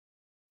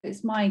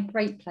It's my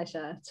great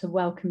pleasure to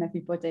welcome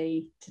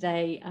everybody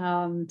today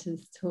to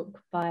this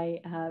talk by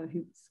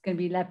who's going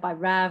to be led by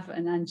Rav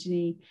and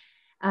Anjani,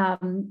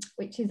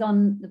 which is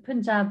on the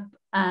Panjab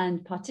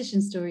and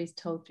partition stories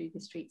told through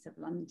the streets of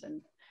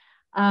London.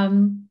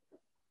 And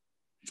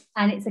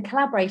it's a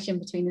collaboration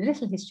between the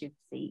Little History of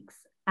the Sikhs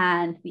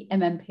and the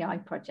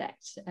MMPI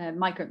Project,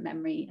 Migrant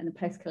Memory and the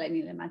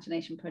Post-Colonial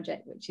Imagination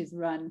Project, which is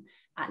run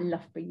at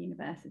Loughborough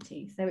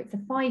University. So it's a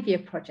 5-year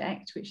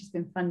project which has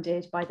been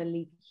funded by the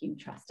Loughborough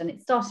Trust, and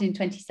it started in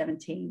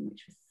 2017,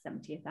 which was the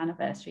 70th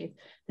anniversary of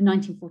the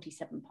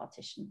 1947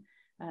 partition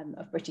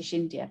of British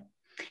India.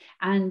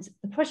 And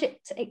the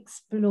project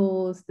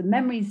explores the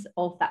memories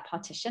of that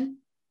partition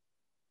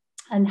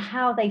and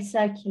how they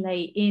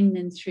circulate in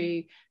and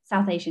through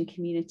South Asian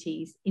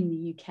communities in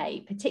the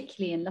UK,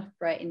 particularly in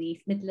Loughborough in the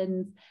East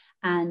Midlands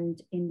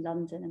and in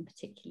London, and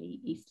particularly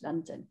East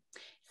London.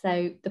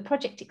 So the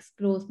project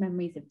explores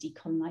memories of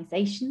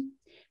decolonisation,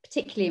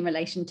 particularly in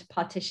relation to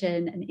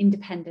partition and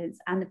independence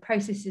and the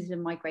processes of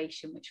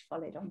migration which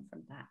followed on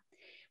from that.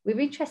 We're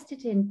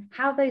interested in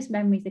how those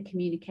memories are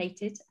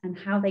communicated and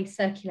how they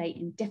circulate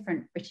in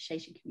different British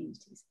Asian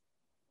communities.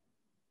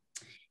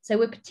 So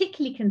we're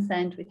particularly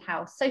concerned with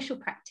how social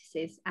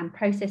practices and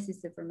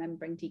processes of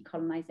remembering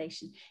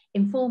decolonisation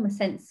inform a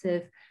sense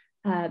of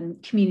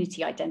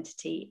community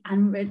identity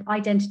and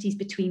identities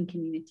between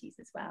communities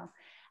as well,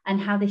 and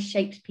how this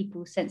shapes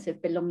people's sense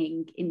of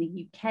belonging in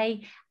the UK,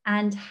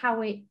 and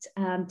how it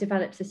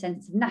develops a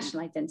sense of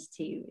national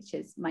identity, which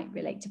might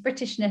relate to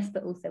Britishness,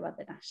 but also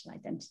other national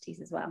identities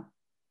as well.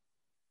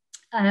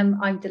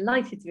 I'm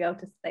delighted to be able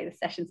to say the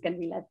session is going to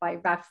be led by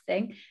Rav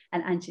Singh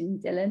and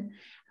Anjani Dhillon,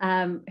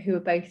 who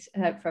are both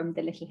from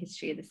the Little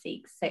History of the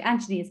Sikhs. So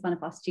Anjani is one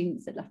of our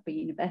students at Loughborough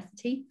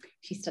University.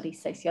 She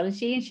studies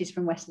sociology and she's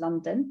from West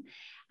London.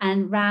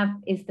 And Rav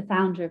is the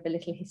founder of the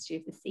Little History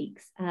of the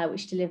Sikhs,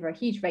 which deliver a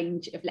huge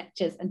range of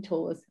lectures and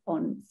tours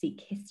on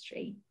Sikh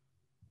history.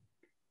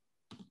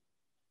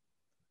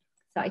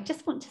 So I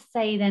just want to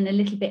say then a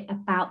little bit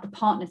about the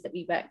partners that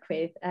we work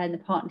with and the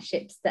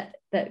partnerships that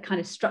kind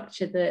of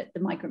structure the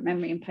Migrant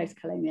Memory and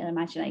Post-Colonial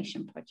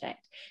Imagination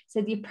Project.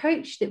 So the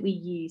approach that we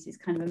use is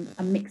kind of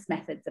a mixed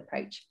methods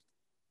approach.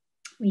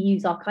 We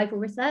use archival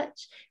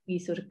research, we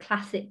use sort of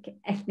classic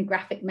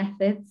ethnographic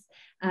methods,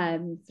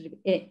 sort of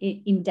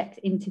in-depth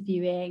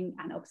interviewing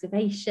and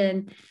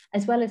observation,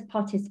 as well as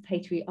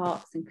participatory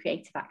arts and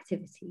creative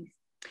activities.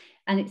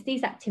 And it's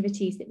these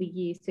activities that we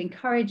use to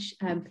encourage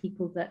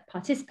people that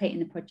participate in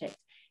the project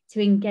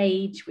to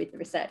engage with the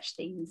research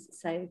themes.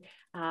 So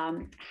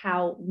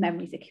how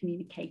memories are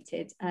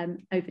communicated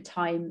over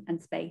time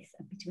and space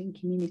and between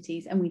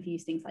communities. And we've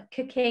used things like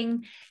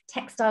cooking,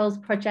 textiles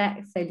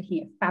projects, so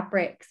looking at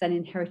fabrics and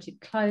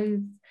inherited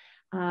clothes,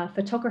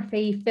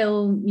 photography,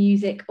 film,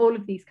 music, all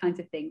of these kinds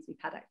of things. We've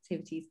had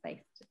activities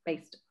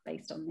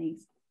based on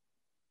these.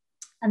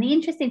 And the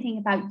interesting thing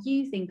about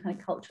using kind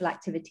of cultural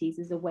activities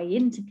as a way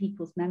into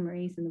people's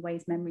memories and the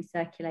ways memories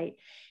circulate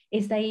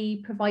is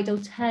they provide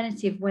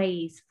alternative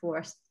ways for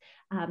us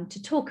to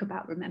talk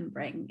about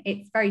remembering.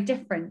 It's very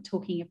different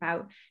talking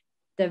about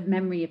the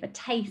memory of a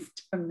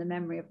taste from the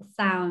memory of a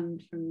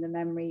sound, from the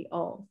memory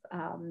of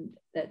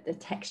the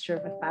texture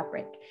of a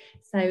fabric.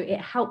 So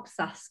it helps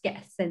us get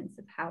a sense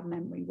of how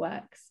memory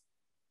works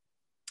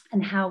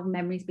and how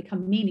memories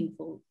become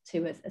meaningful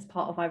to us as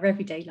part of our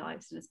everyday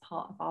lives and as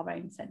part of our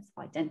own sense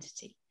of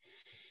identity.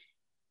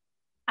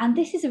 And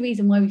this is a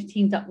reason why we've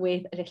teamed up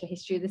with A Little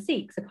History of the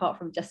Sikhs, apart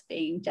from just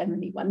being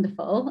generally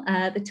wonderful.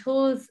 The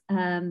tours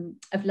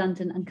of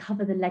London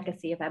uncover the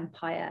legacy of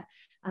empire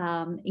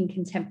in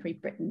contemporary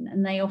Britain,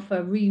 and they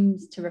offer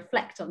rooms to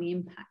reflect on the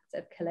impact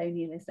of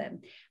colonialism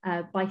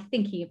by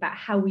thinking about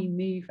how we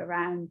move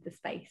around the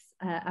space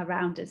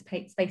around us,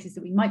 spaces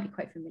that we might be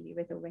quite familiar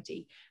with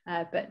already,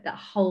 but that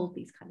hold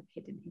these kind of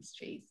hidden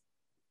histories.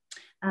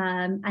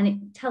 And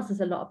it tells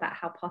us a lot about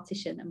how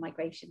partition and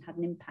migration had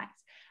an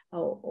impact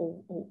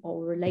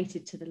or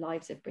related to the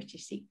lives of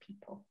British Sikh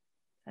people.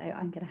 So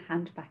I'm going to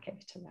hand back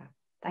over to Rav.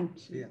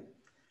 Thank you. Yeah.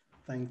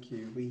 Thank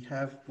you. We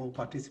have more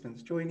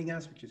participants joining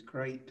us, which is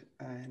great,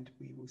 and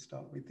we will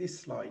start with this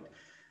slide.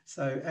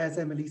 So as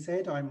Emily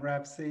said, I'm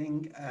Rav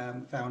Singh,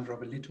 founder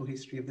of A Little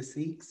History of the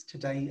Sikhs.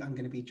 Today I'm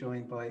going to be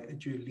joined by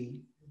Anjani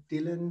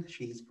Dhillon.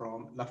 She's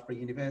from Loughborough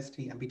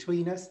University, and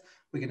between us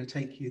we're going to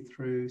take you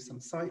through some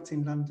sites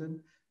in London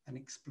and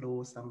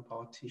explore some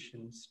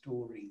partition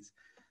stories.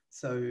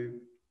 So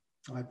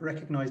I've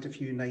recognised a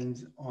few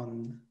names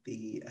on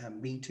the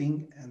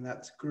meeting, and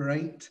that's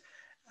great.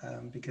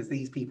 Because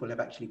these people have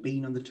actually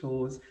been on the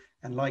tours.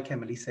 And like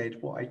Emily said,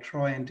 what I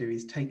try and do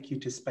is take you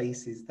to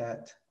spaces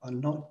that are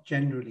not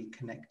generally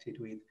connected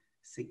with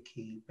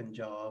Sikhi,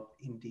 Panjab,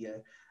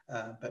 India.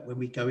 But when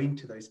we go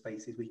into those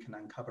spaces, we can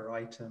uncover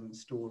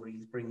items,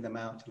 stories, bring them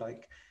out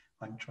like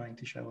I'm trying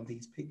to show on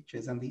these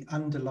pictures. And the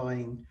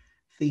underlying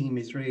theme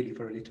is really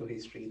for A Little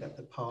History that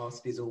the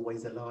past is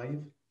always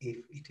alive if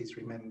it is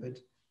remembered.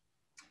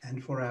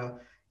 And for our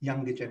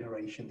younger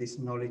generation, this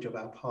knowledge of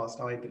our past,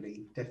 I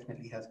believe,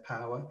 definitely has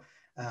power.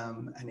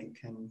 and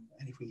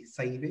if we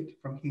save it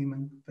from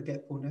human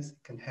forgetfulness,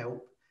 it can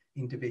help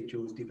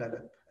individuals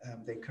develop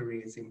their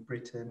careers in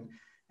Britain,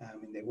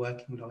 in their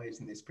working lives,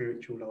 in their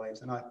spiritual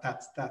lives. And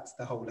that's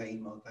the whole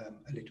aim of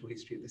A Little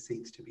History of the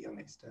Sikhs, to be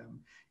honest.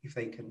 If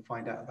they can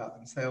find out about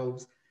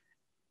themselves,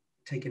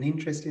 take an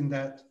interest in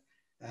that,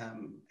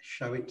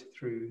 show it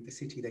through the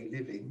city they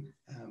live in,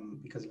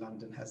 because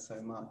London has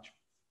so much,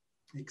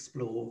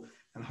 explore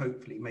and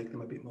hopefully make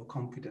them a bit more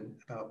confident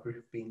about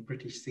being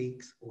British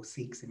Sikhs or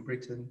Sikhs in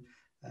Britain,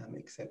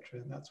 etc.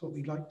 And that's what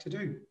we'd like to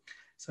do.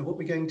 So what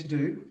we're going to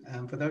do,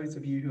 for those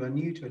of you who are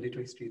new to A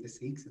Little History of the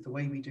Sikhs, the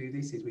way we do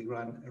this is we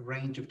run a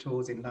range of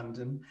tours in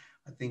London.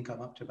 I think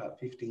I'm up to about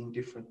 15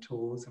 different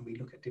tours, and we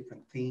look at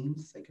different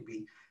themes. They could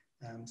be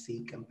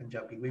Sikh and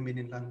Punjabi women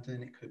in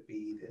London. It could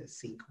be the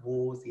Sikh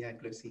Wars, the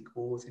Anglo-Sikh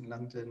Wars in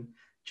London,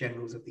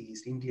 generals of the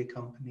East India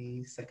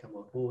Company, Second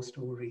World War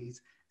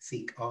stories,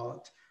 Sikh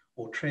art,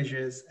 or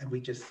treasures. And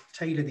we just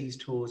tailor these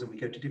tours, and we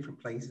go to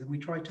different places, and we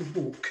try to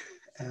walk.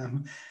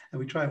 And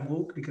we try and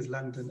walk because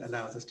London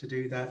allows us to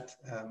do that.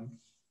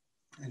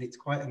 And it's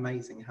quite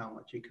amazing how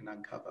much you can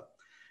uncover.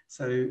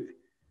 So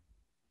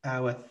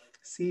our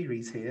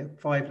series here,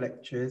 5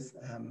 lectures,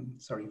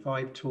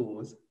 5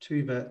 tours,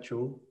 2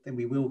 virtual, then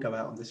we will go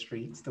out on the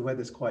streets. The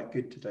weather's quite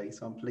good today,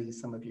 so I'm pleased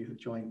some of you have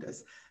joined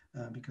us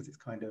because it's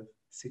kind of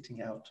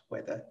sitting out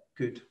weather,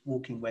 good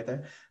walking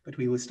weather, but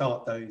we will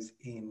start those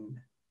in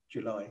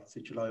July, so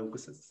July,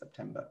 August, and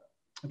September.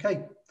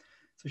 Okay,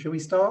 so shall we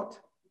start?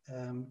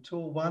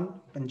 Tour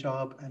 1,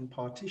 Punjab and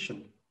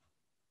Partition.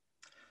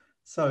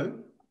 So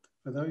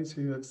for those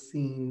who have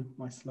seen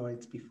my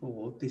slides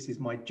before, this is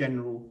my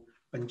general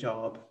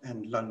Punjab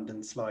and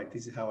London slide.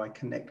 This is how I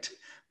connect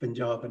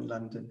Punjab and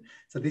London.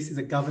 So this is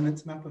a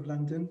governance map of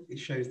London. It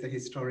shows the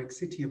historic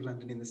city of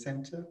London in the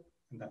centre,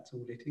 and that's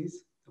all it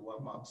is, the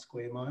 1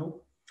 square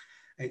mile.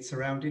 It's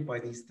surrounded by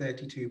these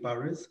 32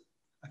 boroughs,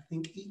 I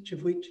think each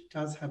of which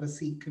does have a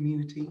Sikh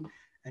community,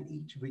 and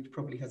each of which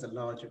probably has a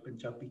larger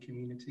Punjabi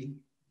community.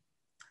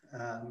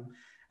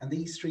 And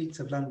these streets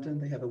of London,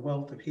 they have a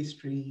wealth of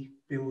history,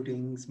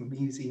 buildings,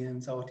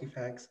 museums,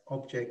 artifacts,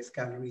 objects,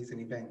 galleries, and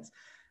events.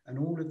 And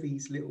all of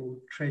these little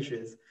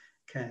treasures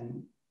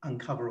can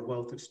uncover a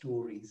wealth of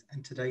stories.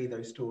 And today,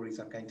 those stories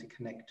I'm going to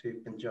connect to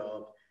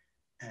Punjab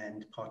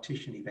and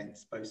partition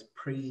events, both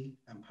pre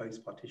and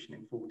post-partition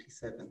in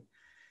 47.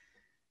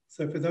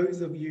 So for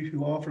those of you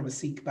who are from a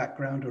Sikh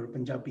background or a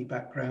Punjabi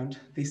background,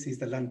 this is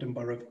the London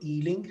Borough of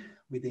Ealing,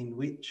 within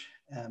which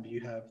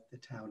you have the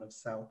town of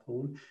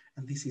Southall.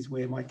 And this is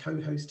where my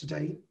co-host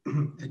today,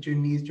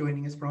 Ajuni, is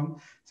joining us from.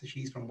 So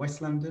she's from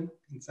West London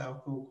in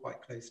Southall,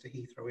 quite close to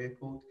Heathrow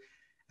Airport.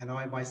 And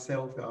I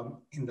myself am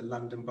in the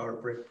London Borough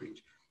of Redbridge.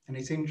 And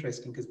it's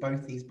interesting because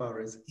both these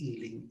boroughs,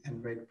 Ealing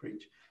and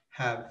Redbridge,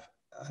 are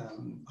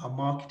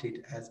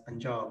marketed as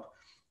Punjab.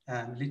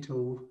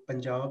 Little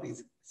Punjab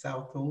is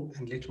Southall,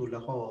 and Little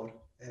Lahore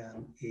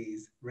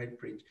is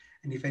Redbridge.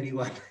 And if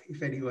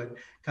anyone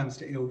comes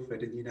to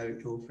Ilford and you know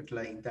Ilford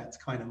Lane, that's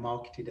kind of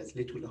marketed as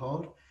Little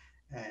Lahore,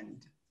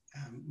 and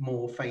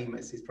more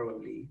famous is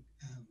probably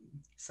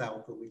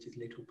Southall, which is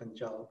Little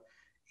Punjab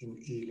in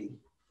Ealing.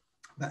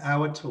 But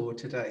our tour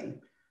today,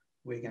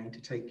 we're going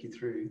to take you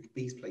through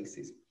these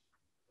places.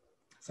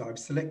 So I've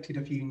selected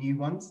a few new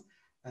ones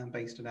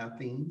based on our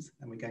themes,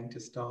 and we're going to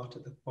start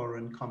at the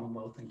Foreign,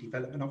 Commonwealth and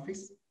Development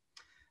Office.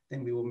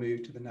 Then we will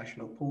move to the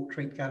National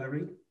Portrait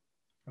Gallery.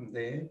 From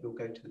there, we'll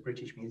go to the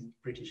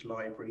British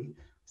Library.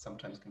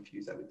 Sometimes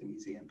confuse that with the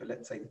museum, but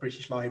let's say the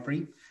British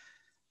Library.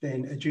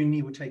 Then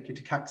Ajuni will take you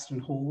to Caxton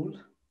Hall.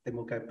 Then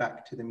we'll go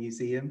back to the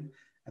museum,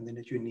 and then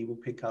Ajuni will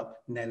pick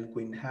up Nell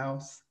Gwyn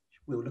House.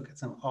 We'll look at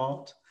some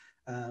art,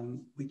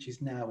 which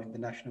is now in the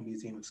National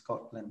Museum of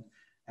Scotland,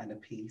 and a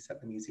piece at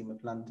the Museum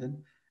of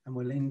London. And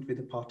we'll end with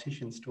a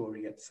partition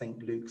story at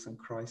St. Luke's and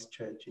Christ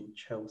Church in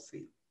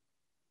Chelsea.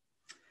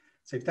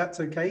 So if that's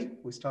okay,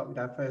 we'll start with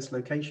our first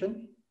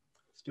location.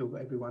 Still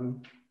got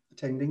everyone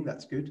attending,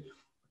 that's good.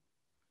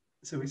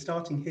 So we're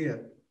starting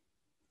here.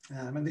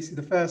 And this is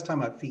the first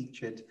time I've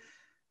featured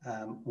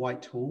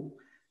Whitehall,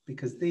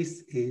 because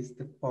this is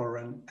the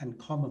Foreign and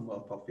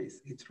Commonwealth Office.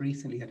 It's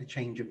recently had a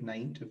change of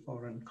name to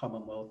Foreign,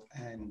 Commonwealth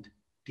and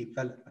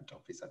Development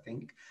Office, I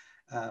think.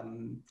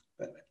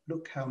 But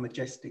look how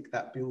majestic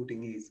that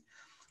building is.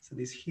 So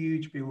this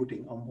huge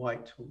building on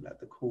Whitehall at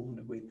the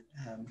corner with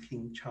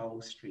King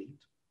Charles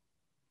Street.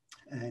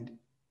 And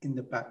in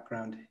the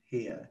background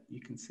here, you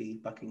can see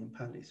Buckingham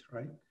Palace,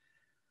 right?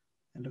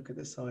 And look at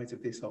the size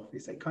of this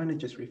office. It kind of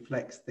just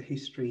reflects the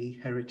history,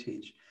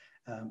 heritage,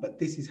 but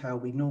this is how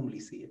we normally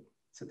see it.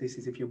 So this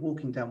is, if you're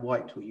walking down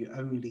Whitehall, you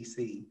only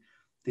see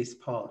this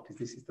part, because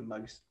this is the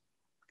most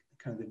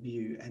kind of the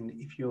view. And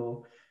if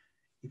you're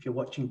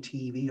watching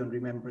TV on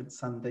Remembrance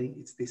Sunday,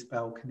 it's this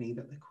balcony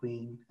that the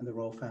Queen and the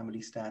royal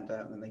family stand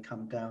out, and then they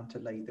come down to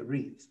lay the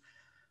wreaths.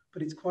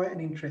 But it's quite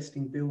an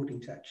interesting building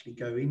to actually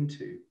go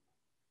into,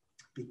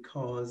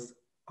 because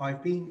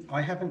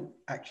I haven't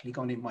actually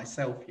gone in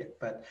myself yet,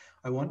 but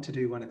I want to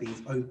do one of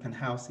these open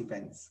house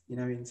events, you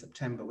know, in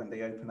September when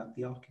they open up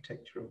the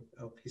architecture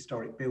of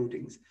historic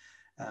buildings.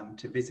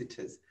 to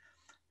visitors,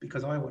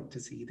 because I want to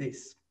see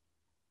this.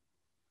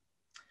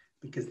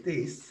 Because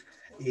this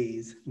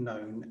is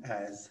known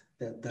as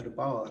the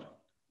Darbar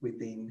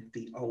within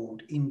the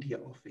old India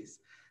office.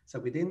 So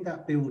within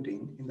that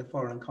building in the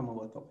Foreign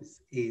Commonwealth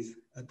Office is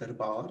a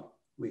Darbar,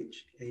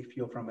 which if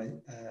you're from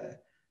a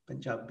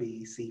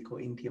Punjabi, Sikh or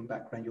Indian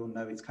background, you'll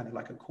know it's kind of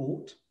like a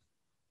court.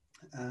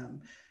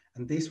 And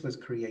this was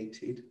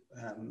created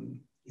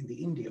in the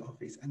India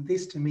office. And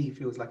this to me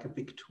feels like a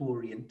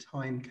Victorian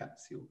time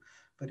capsule,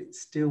 but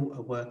it's still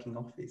a working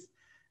office.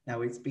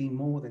 Now it's been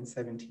more than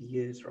 70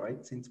 years,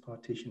 right, since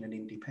partition and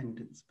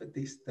independence, but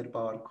this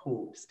Darbar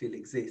court still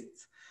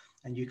exists.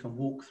 And you can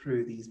walk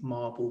through these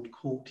marbled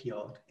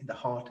courtyard in the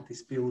heart of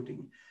this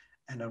building.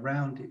 And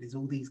around it is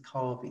all these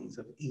carvings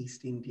of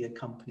East India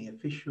Company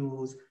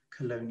officials,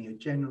 colonial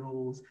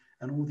generals,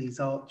 and all these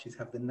arches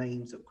have the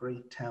names of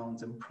great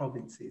towns and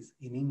provinces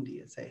in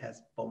India. So it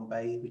has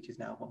Bombay, which is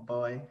now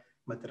Mumbai,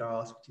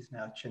 Madras, which is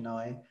now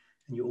Chennai,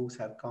 and you also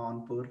have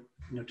Kanpur,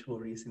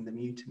 notorious in the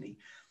mutiny.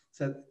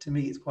 So to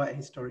me, it's quite a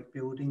historic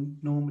building.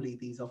 Normally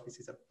these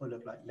offices are full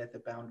of like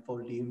leather-bound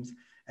volumes,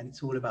 and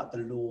it's all about the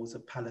laws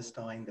of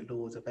Palestine, the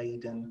laws of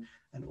Aden,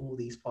 and all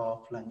these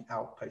far-flung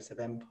outposts of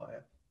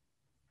empire.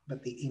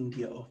 But the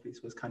India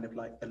office was kind of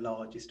like the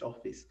largest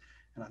office.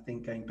 And I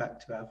think going back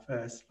to our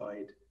first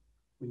slide,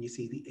 when you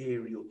see the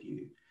aerial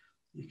view,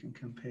 you can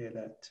compare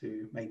that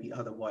to maybe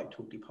other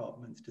Whitehall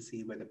departments to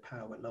see where the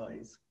power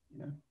lies.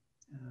 You know,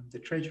 the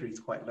Treasury is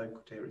quite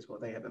local here as well.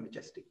 They have a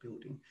majestic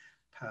building.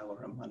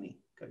 Power and money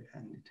go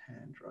hand in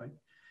hand, right?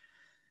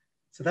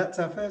 So that's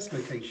our first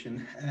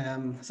location.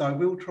 So I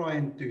will try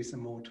and do some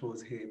more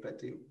tours here,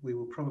 but we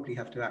will probably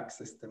have to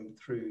access them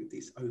through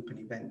this open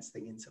events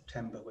thing in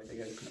September where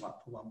they open them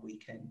up for one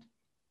weekend.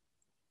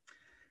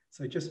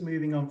 So just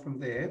moving on from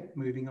there,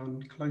 moving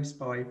on close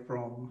by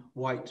from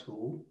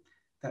Whitehall,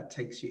 that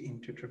takes you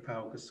into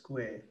Trafalgar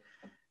Square.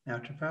 Now,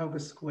 Trafalgar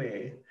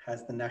Square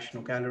has the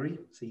National Gallery.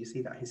 So you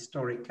see that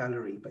historic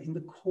gallery, but in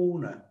the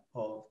corner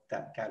of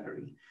that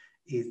gallery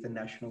is the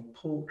National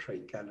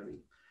Portrait Gallery.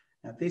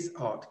 Now, this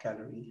art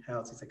gallery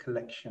houses a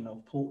collection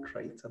of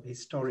portraits of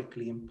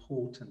historically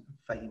important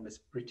and famous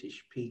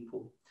British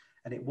people.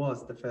 And it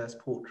was the first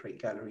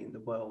portrait gallery in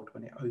the world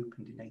when it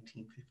opened in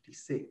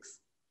 1856.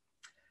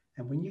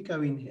 And when you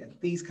go in here,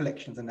 these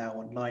collections are now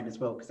online as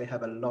well because they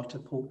have a lot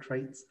of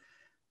portraits,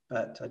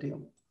 but I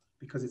didn't,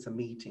 because it's a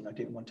meeting, I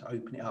didn't want to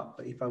open it up.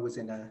 But if I was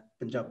in a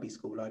Punjabi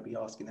school, I'd be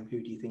asking them,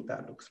 who do you think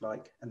that looks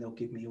like? And they'll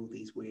give me all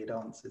these weird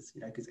answers,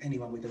 you know, because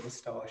anyone with a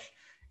moustache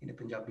in a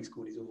Punjabi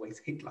school is always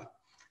Hitler,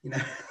 you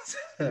know,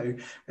 so,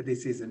 but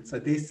this isn't. So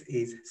this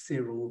is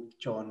Cyril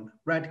John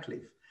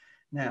Radcliffe.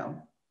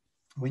 Now,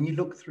 when you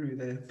look through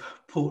the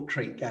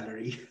portrait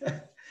gallery,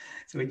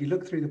 so when you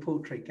look through the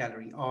portrait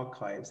gallery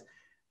archives,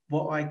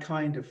 what I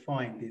kind of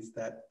find is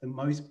that the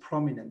most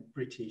prominent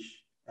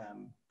British,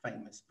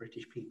 famous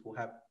British people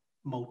have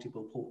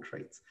multiple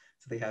portraits.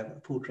 So they have a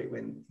portrait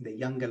when in their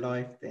younger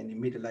life, then in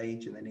middle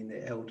age, and then in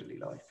their elderly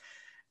life.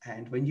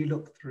 And when you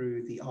look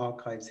through the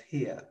archives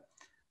here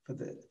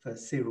for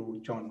Cyril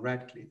John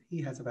Radcliffe,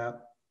 he has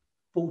about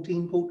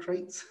 14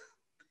 portraits,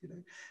 you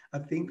know, I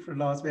think from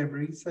last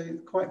memory, so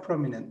quite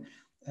prominent.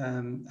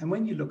 And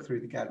when you look through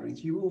the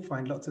galleries, you will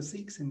find lots of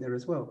Sikhs in there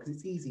as well, because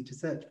it's easy to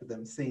search for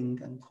them. Singh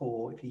and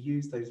Kaur, if you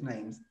use those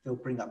names, they'll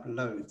bring up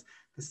loads.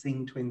 The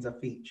Singh twins are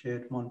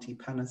featured, Monty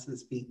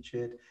Panesar's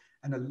featured,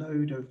 and a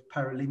load of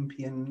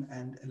Paralympian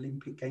and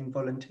Olympic game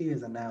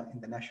volunteers are now in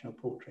the National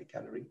Portrait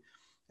Gallery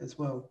as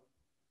well.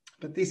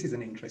 But this is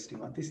an interesting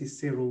one. This is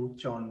Cyril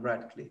John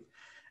Radcliffe.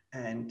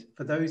 And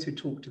for those who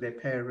talk to their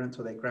parents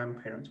or their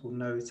grandparents will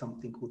know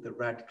something called the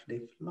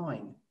Radcliffe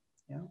line.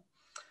 Yeah.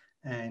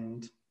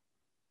 And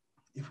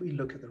if we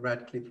look at the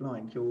Radcliffe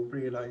line, you'll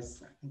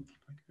realize, I think if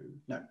I go,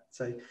 no.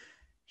 So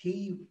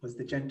he was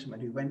the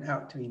gentleman who went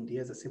out to India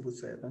as a civil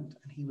servant,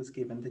 and he was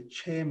given the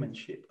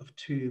chairmanship of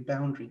 2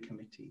 boundary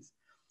committees.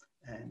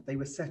 And they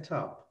were set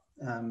up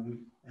and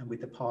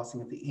with the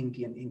passing of the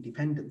Indian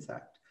Independence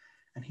Act.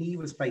 And he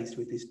was faced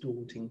with this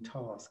daunting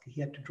task.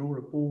 He had to draw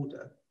a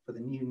border for the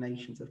new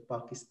nations of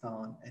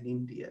Pakistan and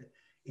India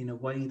in a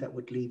way that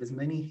would leave as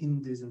many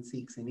Hindus and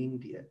Sikhs in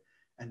India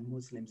and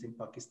Muslims in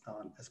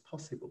Pakistan as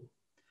possible.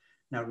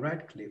 Now,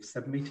 Radcliffe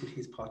submitted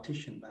his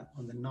partition map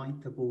on the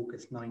 9th of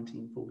August,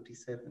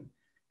 1947.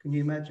 Can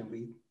you imagine?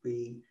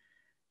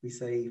 We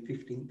say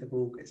 15th of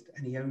August,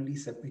 and he only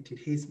submitted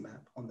his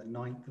map on the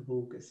 9th of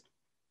August.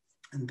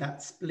 And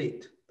that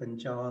split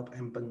Panjab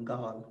and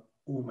Bengal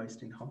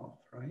almost in half,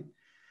 right?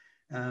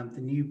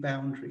 The new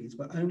boundaries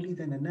were only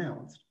then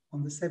announced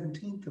on the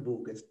 17th of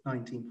August,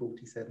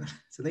 1947.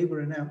 So they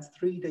were announced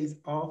 3 days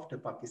after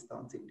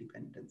Pakistan's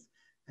independence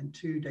and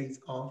 2 days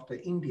after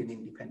Indian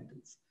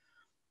independence.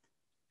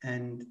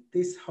 And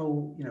this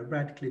whole, you know,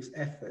 Radcliffe's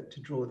effort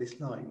to draw this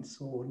line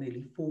saw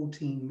nearly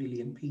 14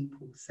 million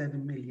people,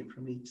 7 million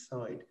from each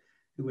side,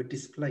 who were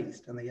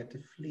displaced, and they had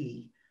to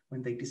flee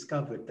when they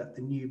discovered that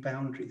the new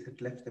boundaries had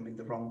left them in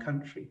the wrong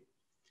country.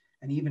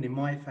 And even in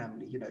my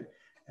family, you know,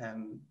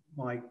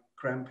 My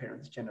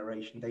grandparents'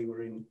 generation, they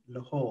were in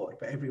Lahore,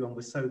 but everyone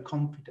was so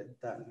confident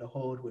that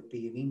Lahore would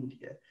be in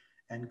India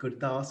and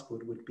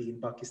Gurdaspur would be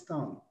in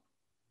Pakistan.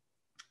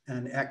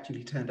 And it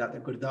actually turned out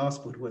that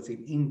Gurdaspur was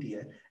in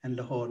India and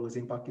Lahore was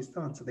in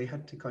Pakistan. So they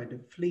had to kind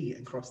of flee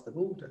and cross the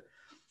border,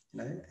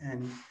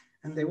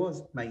 and there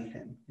was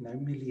mayhem,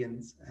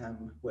 millions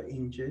were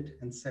injured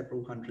and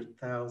several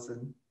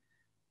 100,000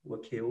 were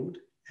killed,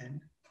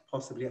 and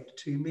possibly up to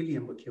 2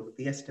 million were killed.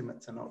 The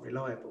estimates are not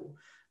reliable,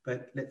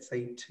 but let's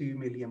say 2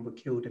 million were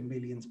killed and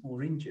millions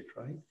more injured,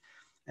 right?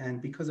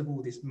 And because of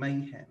all this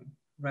mayhem,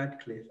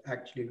 Radcliffe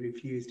actually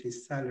refused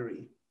his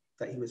salary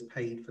that he was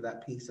paid for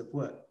that piece of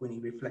work when he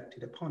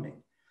reflected upon it.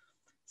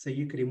 So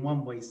you could in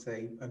one way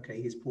say,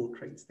 okay, his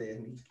portrait's there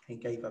and he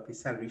gave up his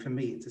salary. For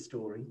me, it's a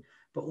story.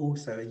 But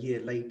also a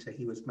year later,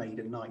 he was made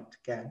a Knight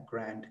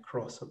Grand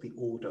Cross of the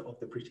Order of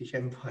the British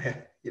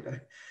Empire,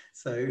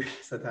 So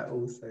that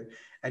also,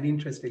 and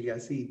interestingly, I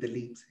see the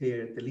leaps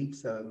here,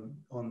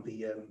 on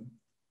the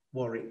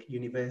Warwick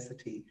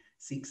University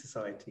Sikh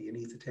Society, and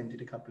he's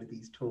attended a couple of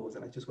these tours.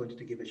 And I just wanted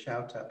to give a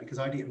shout out because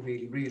I didn't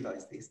really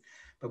realize this,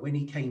 but when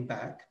he came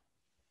back,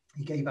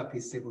 he gave up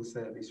his civil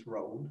service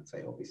role, so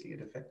obviously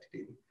it affected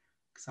him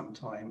some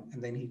time,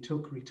 and then he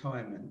took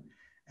retirement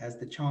as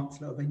the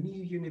Chancellor of a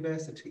new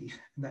university,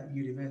 and that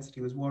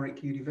university was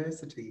Warwick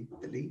University,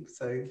 I believe.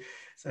 So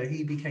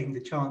he became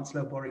the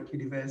Chancellor of Warwick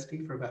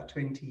University for about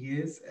 20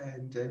 years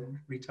and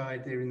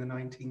retired there in the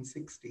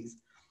 1960s.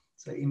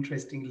 So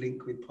interesting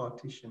link with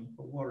Partition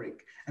for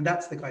Warwick. And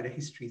that's the kind of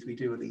histories we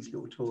do with these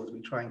little tours. We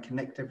try and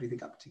connect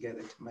everything up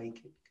together to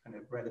make it kind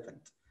of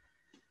relevant.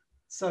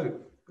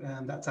 So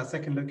that's our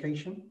second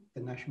location,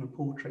 the National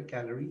Portrait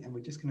Gallery. And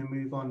we're just going to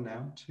move on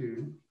now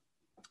to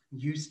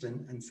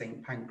Euston and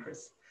St.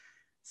 Pancras.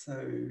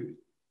 So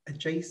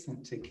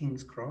adjacent to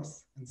King's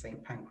Cross and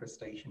St. Pancras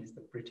Station is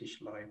the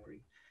British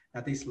Library.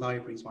 Now this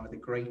library is one of the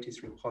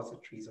greatest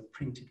repositories of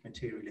printed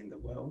material in the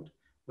world,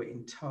 where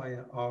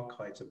entire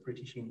archives of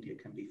British India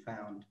can be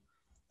found.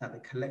 Now the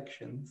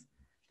collections,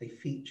 they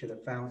feature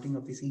the founding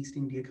of this East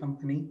India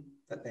Company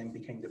that then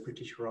became the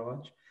British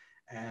Raj.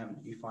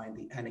 You find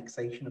the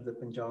annexation of the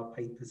Panjab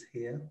papers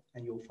here,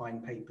 and you'll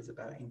find papers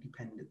about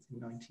independence in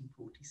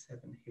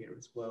 1947 here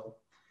as well.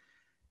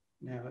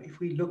 Now, if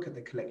we look at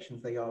the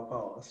collections, they are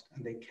vast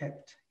and they're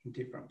kept in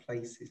different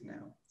places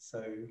now.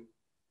 So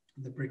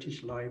the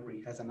British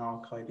Library has an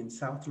archive in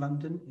South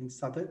London, in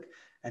Southwark,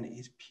 and it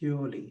is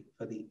purely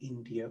for the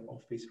India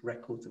Office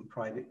records and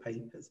private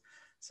papers.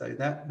 So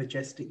that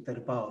majestic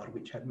darbar,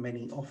 which had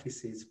many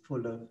offices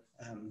full of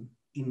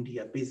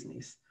India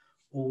business,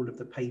 all of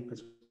the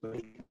papers were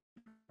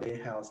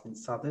warehoused in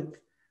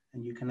Southwark,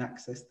 and you can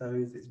access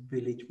those. There's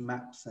village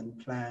maps and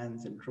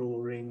plans and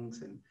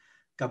drawings and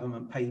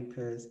government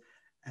papers.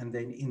 And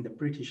then in the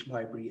British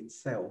Library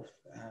itself,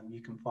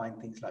 you can find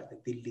things like the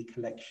Delhi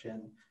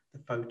collection, the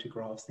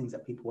photographs, things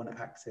that people want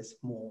to access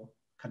more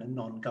kind of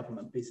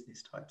non-government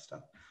business type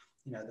stuff,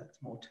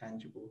 that's more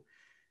tangible.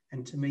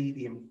 And to me,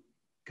 the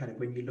kind of,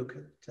 when you look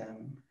at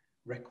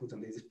records,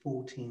 and there's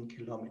 14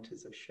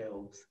 kilometers of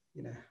shelves,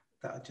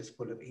 that are just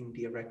full of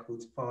India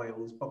records,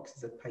 files,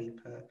 boxes of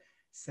paper,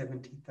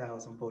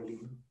 70,000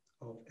 volumes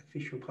of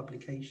official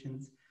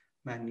publications,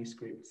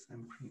 manuscripts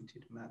and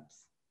printed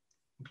maps,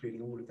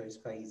 including all of those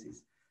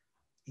phases.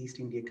 East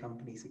India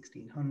Company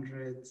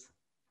 1600s,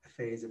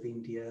 affairs of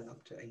India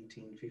up to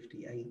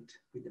 1858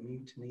 with the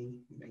mutiny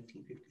in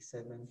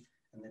 1857,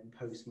 and then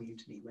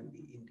post-mutiny when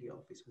the India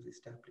Office was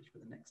established for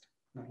the next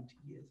 90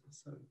 years or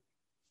so.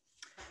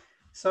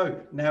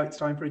 So now it's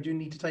time for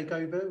Ajuni to take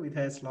over with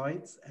her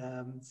slides.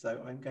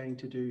 So I'm going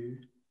to do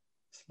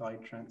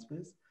slide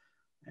transfers,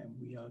 and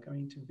we are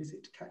going to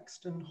visit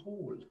Caxton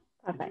Hall.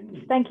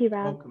 Perfect. Thank you,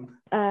 Rab.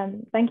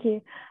 Welcome. Thank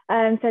you.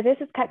 So this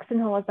is Caxton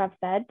Hall, as Rab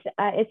said.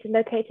 It's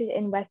located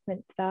in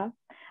Westminster,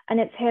 and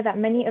it's here that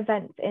many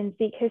events in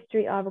Sikh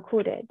history are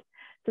recorded.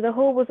 So the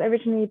hall was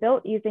originally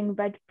built using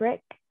red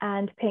brick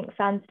and pink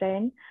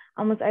sandstone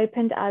and was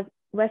opened as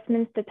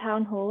Westminster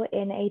Town Hall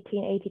in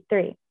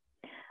 1883.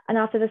 And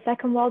after the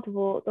Second World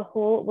War, the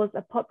hall was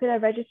a popular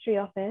registry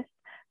office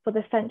for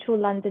the central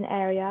London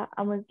area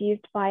and was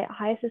used by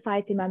high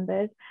society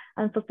members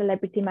and for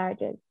celebrity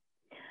marriages.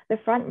 The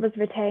front was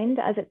retained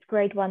as it's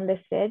Grade 1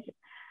 listed,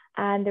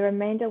 and the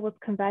remainder was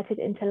converted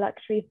into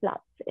luxury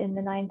flats in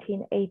the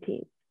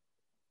 1980s.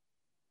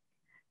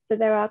 So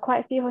there are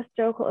quite a few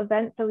historical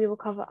events that we will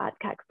cover at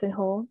Caxton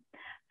Hall.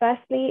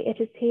 Firstly,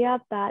 it is here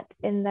that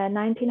in the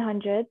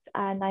 1900s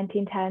and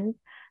 1910s,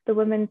 the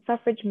women's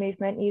suffrage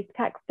movement used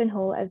Caxton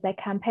Hall as their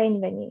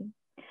campaign venue.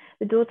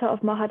 The daughter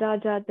of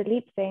Maharaja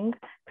Dalip Singh,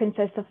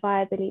 Princess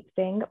Sophia Dalip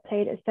Singh,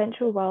 played a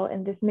central role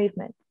in this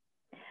movement.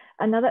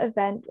 Another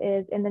event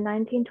is in the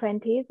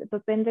 1920s,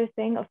 Bhupinder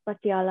Singh of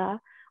Patiala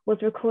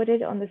was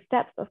recorded on the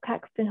steps of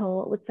Caxton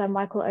Hall with Sir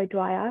Michael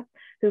O'Dwyer,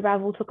 who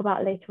Rav will talk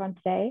about later on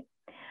today.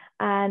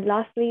 And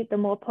lastly, the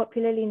more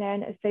popularly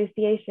known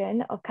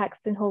association of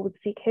Caxton Hall with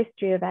Sikh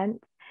history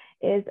events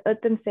is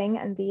Uddham Singh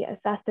and the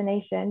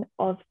assassination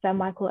of Sir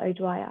Michael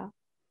O'Dwyer.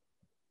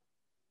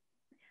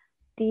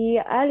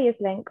 The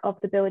earliest link of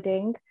the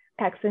building,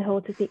 Caxton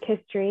Hall, to Sikh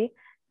history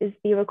is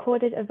the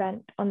recorded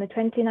event on the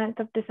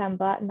 29th of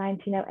December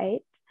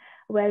 1908,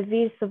 where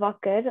Veer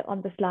Savarkar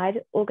on the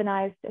slide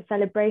organised a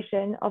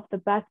celebration of the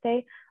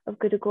birthday of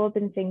Guru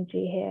Gobind Singh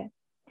Ji here.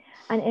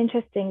 And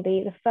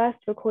interestingly, the first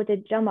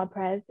recorded Jama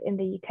prayers in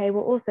the UK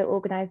were also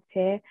organised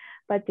here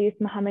by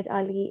Dost Muhammad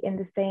Ali in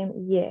the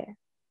same year.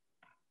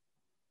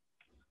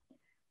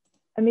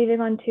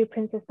 Moving on to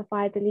Princess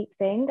Sophia Dalip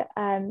Singh,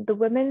 the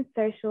Women's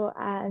Social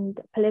and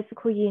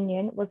Political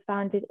Union was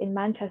founded in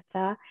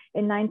Manchester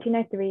in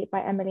 1903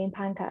 by Emmeline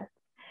Pankhurst.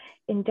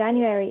 In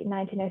January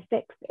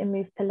 1906, it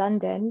moved to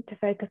London to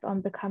focus on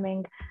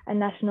becoming a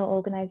national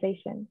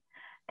organisation.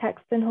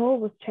 Caxton Hall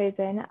was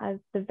chosen as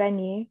the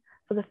venue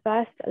for the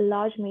first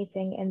large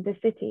meeting in the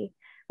city,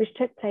 which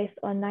took place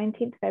on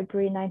 19th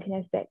February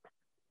 1906.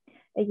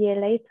 A year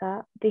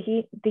later,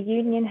 the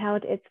union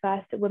held its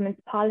first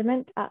Women's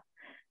Parliament at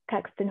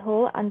Caxton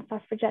Hall, and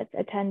suffragettes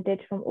attended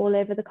from all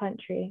over the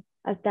country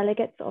as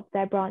delegates of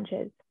their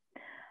branches.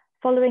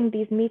 Following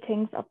these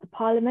meetings of the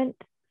Parliament,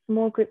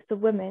 small groups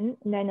of women,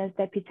 known as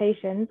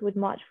deputations, would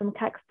march from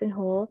Caxton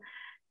Hall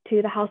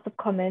to the House of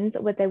Commons,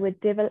 where they would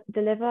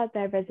deliver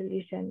their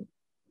resolutions.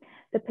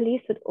 The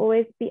police would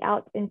always be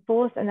out in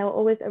force, and there were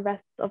always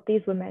arrests of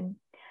these women.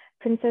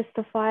 Princess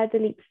Sophia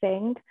Dalip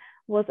Singh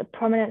was a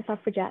prominent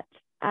suffragette,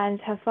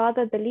 and her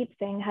father, Dalip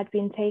Singh, had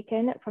been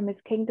taken from his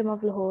kingdom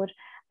of Lahore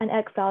and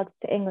exiled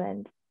to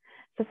England.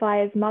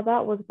 Sophia's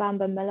mother was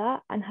Bamba Miller,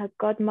 and her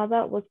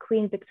godmother was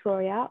Queen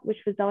Victoria, which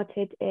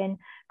resulted in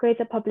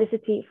greater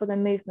publicity for the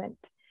movement.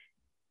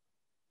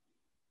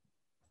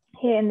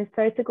 Here in this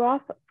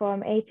photograph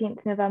from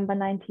 18th November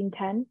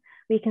 1910,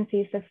 we can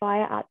see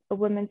Sophia at the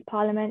Women's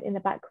Parliament in the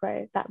back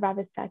row that Rav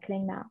is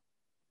circling now.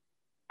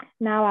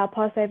 Now I'll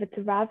pass over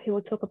to Rav, who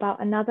will talk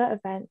about another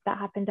event that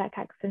happened at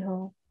Caxton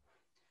Hall.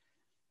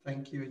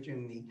 Thank you,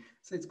 Ajuni.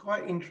 So it's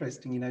quite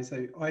interesting, you know,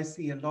 so I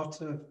see a lot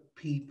of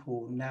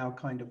people now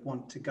kind of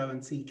want to go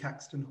and see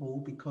Caxton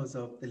Hall because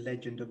of the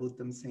legend of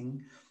Udham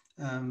Singh.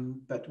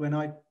 But when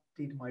I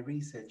did my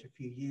research a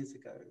few years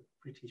ago,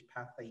 British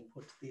Pathé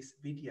put this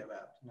video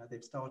out. You know,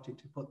 they've started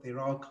to put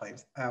their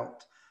archives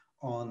out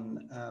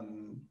on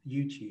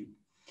YouTube.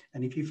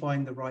 And if you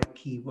find the right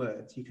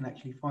keywords, you can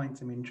actually find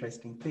some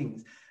interesting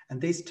things.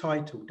 And this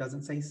title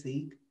doesn't say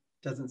Sikh,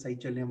 doesn't say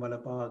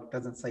Jallianwala Bagh,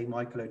 doesn't say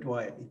Michael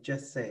O'Dwyer. It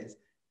just says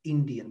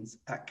Indians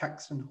at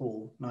Caxton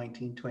Hall,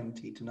 1920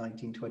 to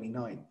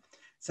 1929.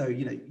 So,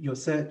 you know, your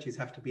searches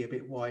have to be a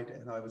bit wider.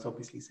 And I was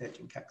obviously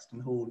searching Caxton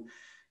Hall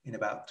in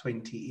about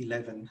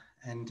 2011.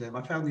 And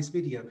I found this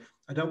video.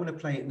 I don't want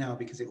to play it now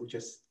because it will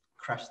just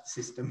crash the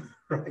system,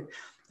 right?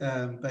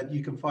 But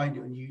you can find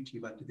it on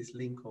YouTube under this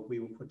link, or we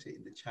will put it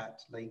in the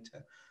chat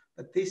later.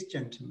 But this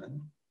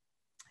gentleman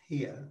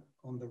here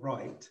on the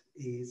right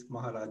is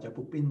Maharaja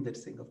Bhupinder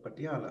Singh of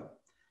Patiala.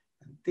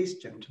 And this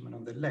gentleman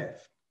on the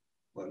left,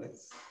 well,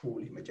 let's call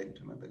him a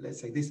gentleman, but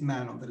let's say this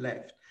man on the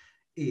left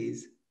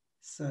is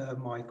Sir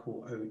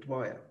Michael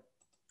O'Dwyer.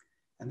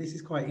 And this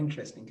is quite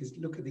interesting because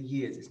look at the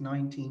years, it's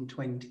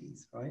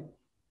 1920s, right?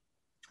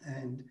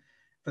 And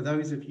for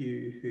those of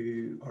you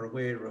who are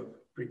aware of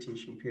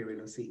British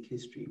Imperial or Sikh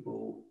history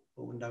will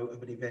know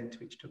of an event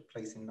which took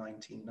place in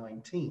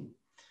 1919,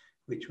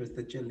 which was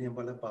the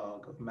Jallianwala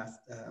Bagh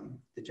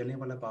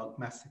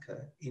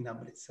massacre in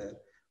Amritsar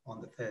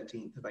on the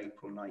 13th of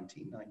April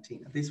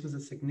 1919. And this was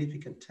a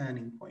significant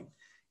turning point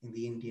in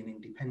the Indian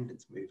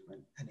independence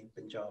movement and in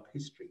Punjab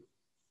history.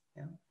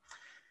 Yeah.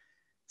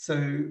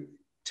 So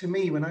to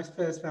me, when I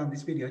first found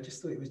this video, I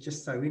just thought it was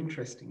just so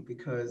interesting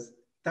because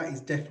that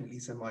is definitely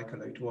Sir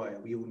Michael O'Dwyer.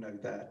 We all know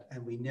that.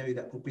 And we know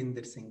that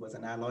Bhupinder Singh was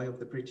an ally of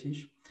the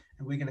British.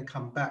 And we're going to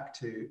come back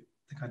to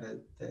the kind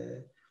of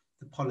the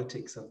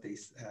politics of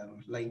this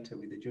later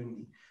with the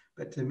Ajuni.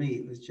 But to me,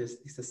 it was just,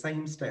 it's the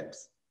same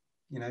steps,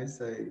 you know,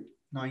 so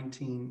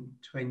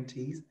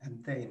 1920s,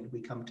 and then we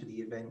come to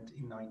the event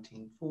in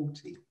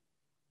 1940,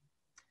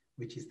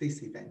 which is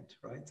this event,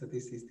 right? So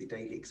this is the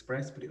Daily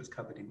Express, but it was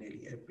covered in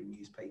nearly every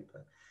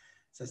newspaper.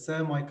 So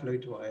Sir Michael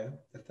O'Dwyer,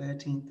 the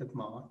 13th of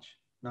March,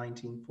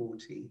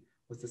 1940,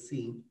 was the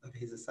scene of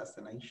his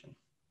assassination.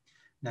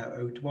 Now,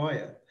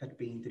 O'Dwyer had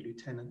been the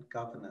Lieutenant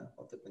Governor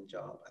of the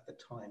Punjab at the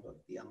time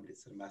of the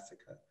Amritsar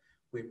massacre,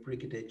 where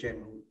Brigadier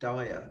General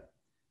Dyer,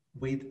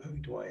 with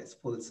O'Dwyer's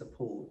full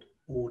support,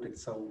 ordered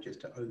soldiers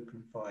to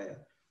open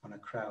fire on a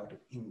crowd of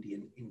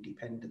Indian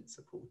independence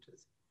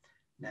supporters.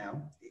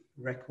 Now,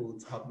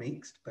 records are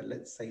mixed, but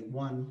let's say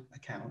one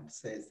account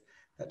says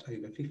that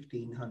over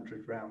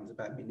 1,500 rounds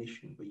of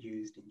ammunition were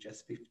used in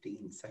just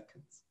 15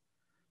 seconds.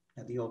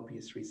 Now, the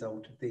obvious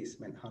result of this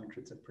meant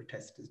hundreds of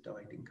protesters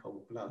died in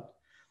cold blood.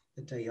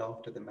 The day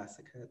after the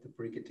massacre, the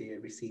brigadier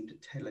received a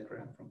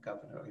telegram from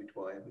Governor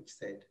O'Dwyer which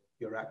said,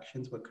 "Your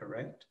actions were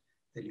correct.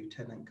 The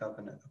Lieutenant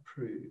Governor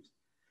approves."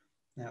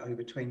 Now,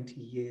 over 20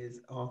 years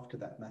after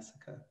that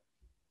massacre,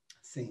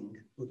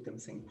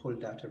 Udham Singh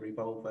pulled out a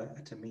revolver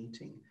at a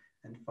meeting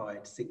and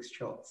fired 6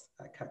 shots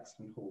at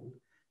Caxton Hall,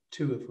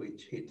 2 of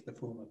which hit the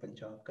former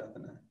Punjab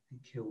governor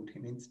and killed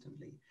him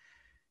instantly.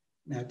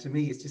 Now, to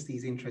me, it's just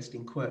these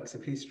interesting quirks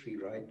of history,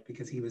 right?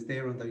 Because he was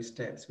there on those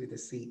steps with a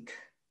Sikh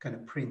kind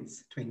of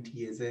prince 20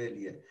 years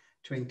earlier.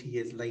 20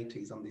 years later,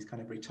 he's on this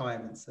kind of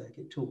retirement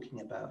circuit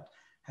talking about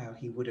how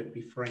he wouldn't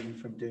refrain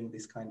from doing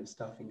this kind of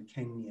stuff in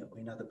Kenya or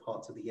in other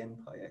parts of the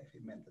empire if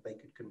it meant that they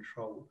could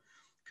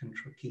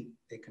keep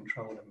their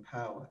control and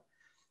power.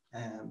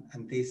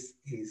 And this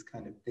is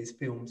kind of, there's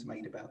films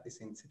made about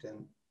this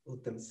incident.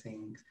 Uddham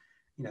Singh,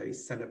 you know,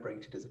 is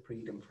celebrated as a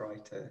freedom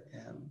fighter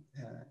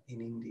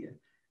in India.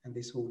 And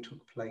this all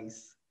took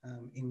place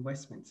in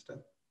Westminster.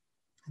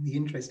 And the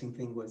interesting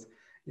thing was,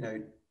 you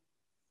know,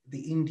 the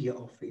India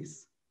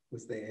office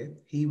was there.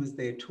 He was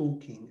there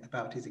talking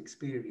about his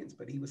experience,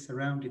 but he was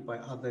surrounded by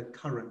other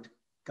current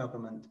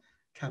government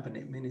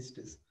cabinet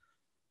ministers,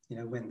 you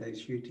know, when those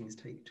shootings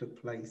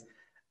took place.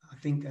 I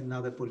think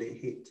another bullet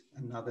hit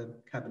another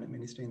cabinet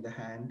minister in the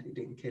hand. It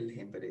didn't kill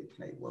him, but it,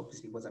 you know,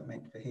 obviously wasn't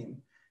meant for him.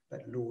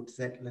 But Lord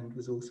Zetland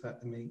was also at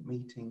the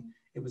meeting.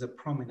 It was a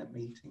prominent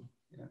meeting,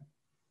 you know.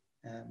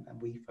 And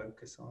we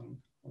focus on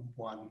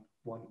one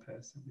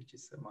person, which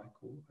is Sir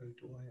Michael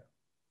O'Dwyer.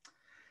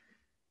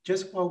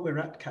 Just while we're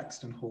at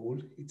Caxton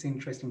Hall, it's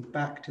interesting,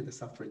 back to the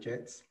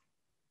suffragettes.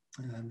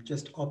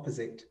 Just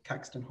opposite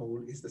Caxton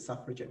Hall is the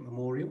Suffragette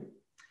Memorial.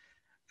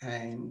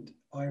 And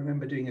I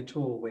remember doing a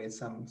tour where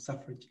some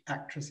suffrage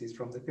actresses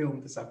from the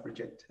film The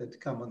Suffragette had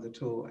come on the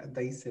tour, and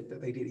they said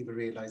that they didn't even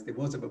realise there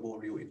was a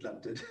memorial in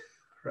London,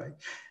 right?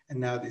 And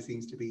now there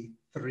seems to be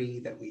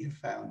 3 that we have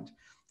found.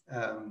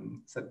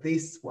 So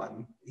this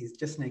one is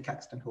just near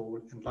Caxton Hall,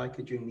 and like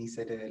Ajuni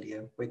said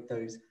earlier, with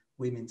those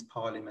Women's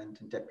Parliament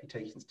and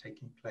deputations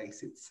taking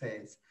place, it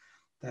says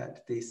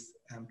that this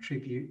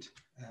tribute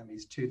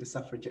is to the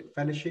Suffragette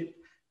Fellowship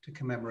to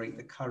commemorate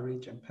the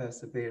courage and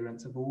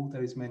perseverance of all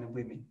those men and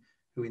women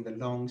who in the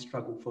long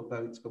struggle for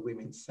votes for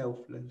women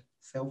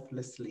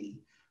selflessly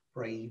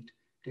braved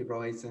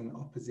derision,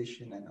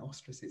 opposition and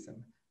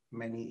ostracism,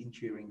 many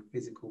enduring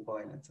physical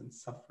violence and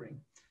suffering.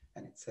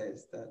 And it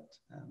says that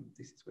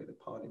this is where the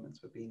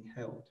parliaments were being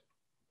held.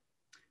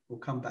 We'll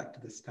come back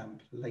to the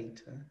stamp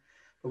later,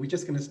 but we're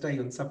just going to stay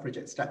on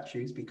suffragette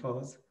statues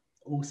because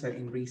also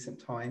in recent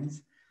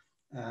times,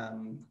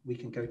 we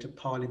can go to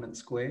Parliament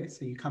Square.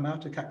 So you come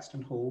out of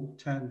Caxton Hall,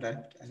 turn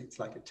left, and it's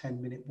like a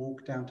 10-minute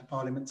walk down to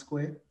Parliament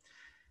Square.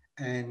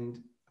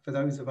 And for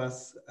those of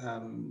us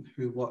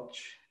who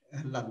watch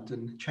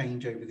London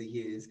change over the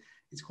years,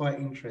 it's quite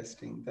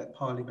interesting that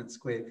Parliament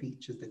Square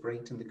features the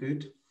great and the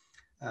good.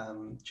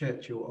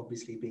 Churchill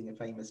obviously being a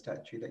famous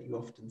statue that you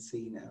often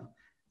see now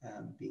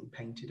being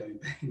painted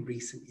over in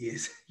recent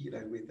years, you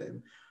know, with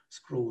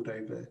scrawled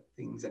over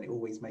things, and it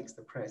always makes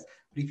the press.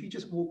 But if you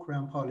just walk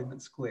around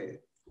Parliament Square,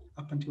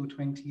 up until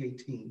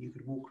 2018, you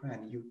could walk around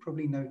and you would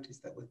probably notice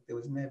that there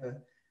was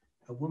never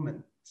a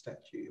woman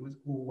statue. It was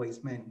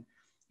always men.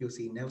 You'll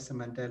see Nelson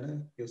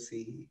Mandela, you'll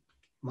see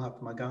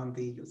Mahatma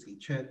Gandhi, you'll see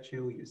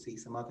Churchill, you'll see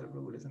some other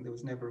rulers, and there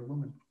was never a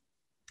woman.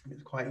 And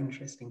it's quite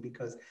interesting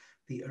because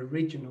the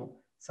original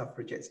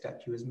suffragette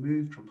statue was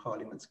moved from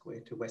Parliament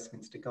Square to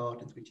Westminster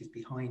Gardens, which is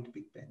behind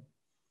Big Ben.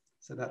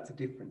 So that's a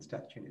different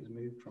statue, and it was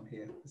moved from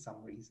here for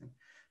some reason.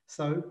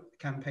 So the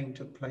campaign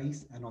took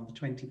place, and on the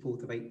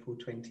 24th of April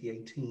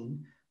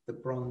 2018, the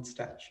bronze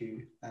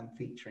statue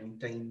featuring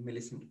Dame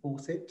Millicent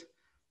Fawcett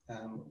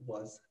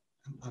was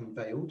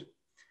unveiled.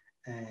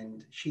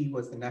 And she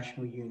was the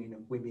National Union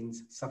of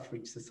Women's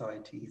Suffrage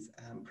Society's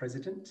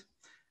president.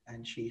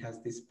 And she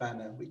has this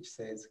banner which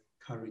says,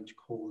 "Courage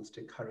calls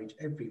to courage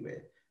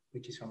everywhere,"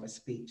 which is from a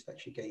speech that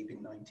she gave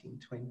in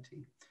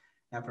 1920.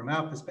 Now, from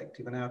our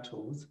perspective on our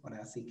tours, on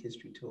our Sikh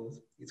history tours,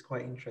 it's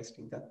quite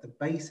interesting that the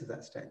base of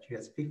that statue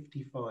has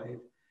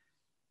 55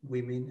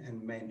 women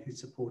and men who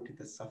supported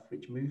the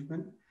suffrage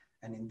movement.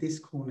 And in this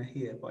corner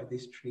here, by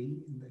this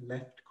tree, in the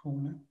left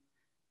corner,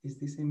 is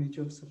this image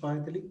of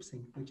Sophia the Leap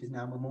Singh, which is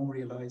now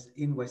memorialized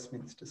in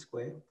Westminster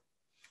Square.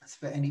 It's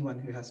for anyone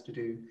who has to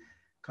do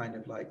kind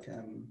of like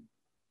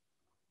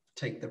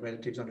take the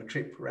relatives on a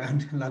trip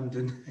around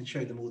London and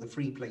show them all the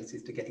free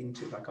places to get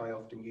into, like I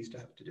often used to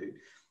have to do.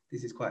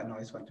 This is quite a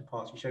nice one to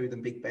pass. You show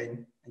them Big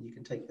Ben and you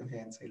can take them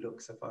here and say,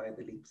 look, Sophia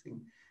the Leap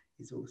Singh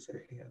is also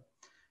here.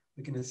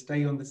 We're going to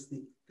stay on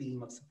the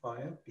theme of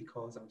Sophia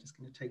because I'm just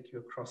going to take you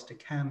across to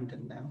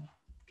Camden now,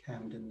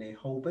 Camden near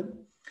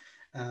Holborn.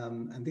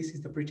 And this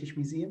is the British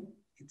Museum.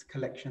 Its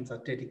collections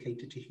are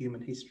dedicated to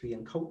human history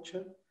and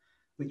culture,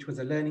 which was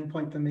a learning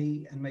point for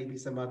me and maybe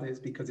some others,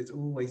 because it's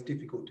always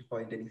difficult to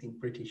find anything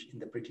British in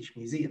the British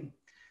Museum,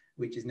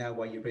 which is now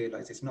why you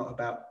realize it's not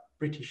about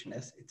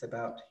Britishness, it's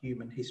about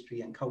human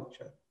history and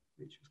culture,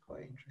 which was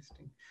quite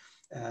interesting.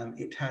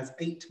 It has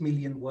 8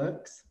 million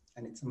works,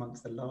 and it's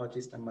amongst the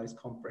largest and most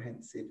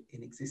comprehensive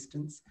in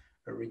existence,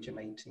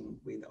 originating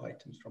with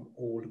items from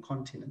all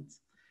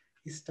continents.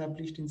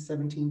 Established in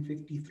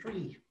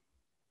 1753,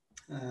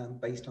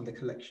 based on the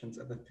collections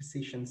of a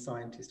physician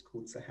scientist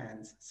called Sir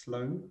Hans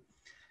Sloane,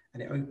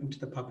 and it opened to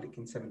the public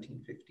in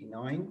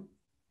 1759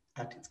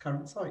 at its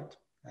current site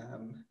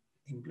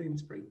in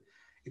Bloomsbury.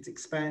 It's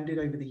expanded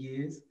over the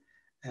years,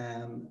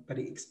 but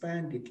it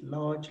expanded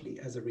largely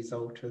as a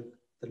result of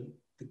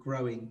the the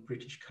growing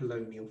British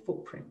colonial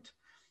footprint.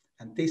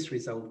 And this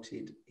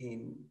resulted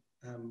in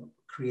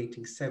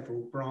creating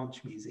several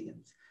branch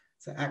museums.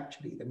 So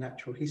actually the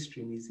Natural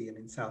History Museum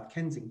in South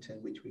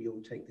Kensington, which we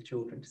all take the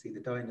children to see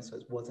the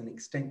dinosaurs, was an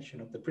extension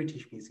of the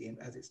British Museum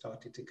as it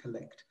started to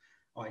collect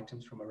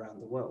items from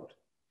around the world.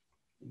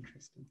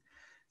 Interesting.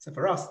 So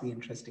for us, the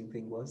interesting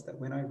thing was that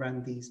when I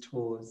ran these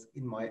tours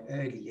in my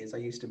early years, I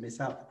used to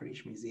miss out the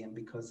British Museum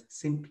because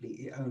simply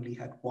it only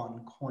had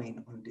one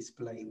coin on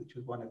display, which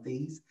was one of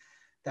these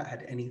that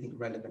had anything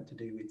relevant to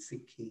do with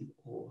Sikhi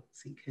or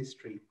Sikh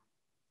history.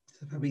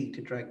 So for me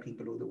to drag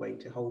people all the way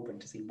to Holborn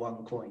to see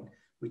one coin,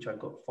 which I've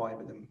got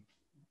 5 of them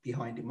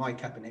behind in my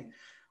cabinet,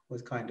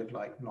 was kind of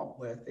like not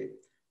worth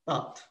it.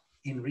 But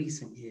in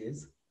recent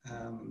years,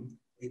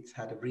 it's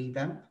had a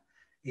revamp.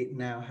 It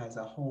now has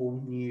a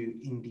whole new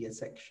India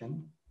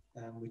section,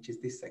 which is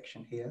this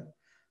section here,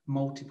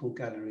 multiple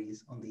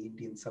galleries on the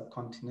Indian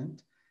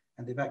subcontinent,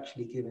 and they've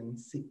actually given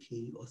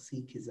Sikhi or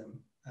Sikhism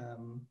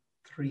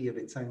 3 of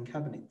its own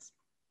cabinets.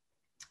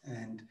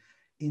 And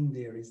in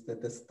there is the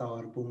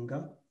Dastar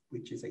Bunga,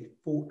 which is a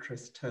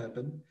fortress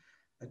turban,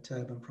 a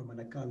turban from an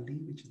Akali,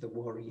 which is the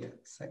warrior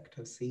sect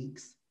of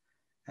Sikhs.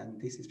 And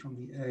this is from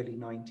the early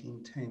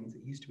 1910s.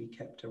 It used to be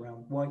kept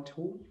around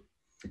Whitehall.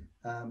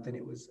 Then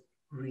it was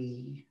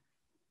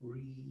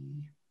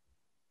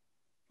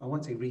I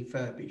won't say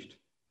refurbished,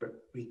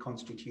 but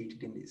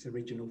reconstituted in its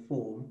original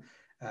form.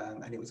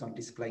 And it was on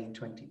display in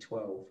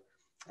 2012.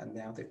 And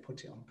now they've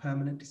put it on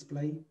permanent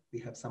display. We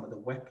have some of the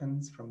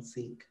weapons from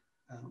Sikh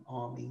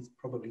armies,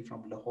 probably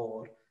from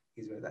Lahore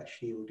is where that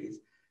shield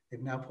is.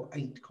 They've now put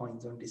 8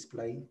 coins on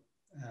display.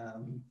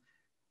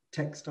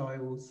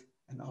 Textiles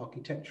and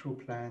architectural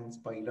plans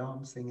by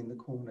Ilam Singh in the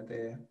corner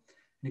there.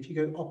 And if you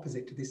go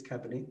opposite to this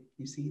cabinet,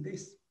 you see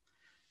this.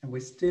 And we're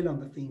still on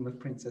the theme of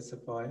Princess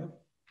Sophia,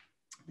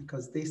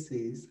 because this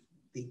is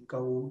the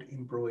gold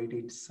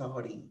embroidered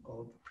sari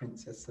of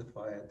Princess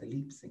Sophia, the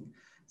Leap Singh.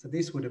 So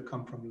this would have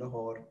come from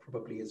Lahore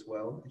probably as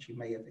well, and she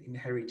may have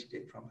inherited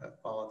it from her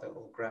father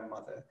or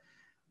grandmother.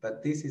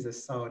 But this is a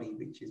sari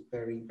which is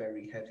very,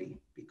 very heavy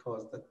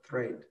because the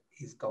thread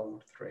is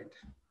gold thread,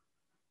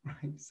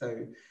 right?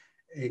 So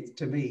it's,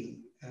 to me,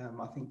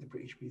 I think the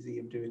British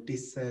Museum do a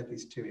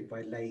disservice to it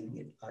by laying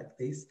it like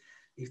this.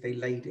 If they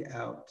laid it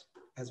out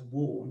as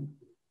worn,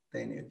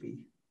 then it'd be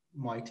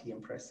mighty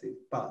impressive.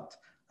 But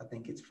I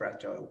think it's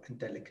fragile and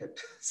delicate.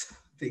 So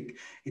I think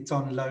it's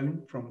on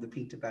loan from the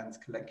Peter Band's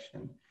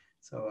collection.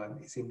 So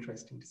it's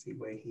interesting to see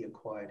where he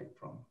acquired it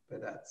from.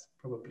 But that's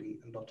probably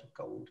a lot of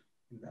gold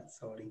in that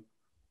sari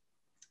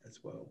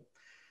as well.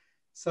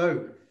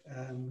 So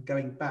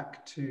going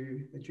back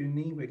to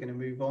Ajuni, we're going to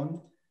move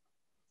on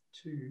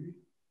to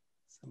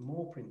some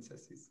more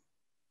princesses.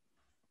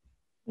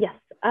 Yes,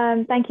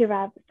 thank you,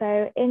 Rab.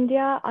 So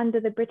India under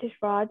the British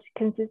Raj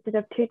consisted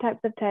of 2 types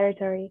of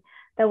territory.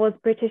 There was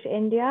British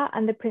India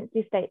and the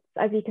princely states,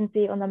 as you can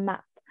see on the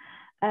map.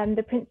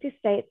 The princely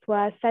states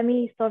were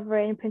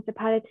semi-sovereign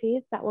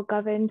principalities that were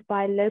governed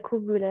by local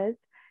rulers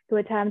who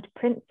were termed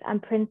prince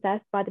and princess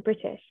by the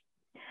British.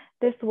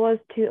 This was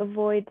to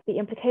avoid the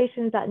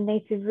implications that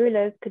native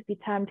rulers could be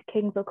termed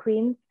kings or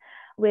queens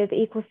with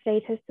equal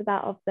status to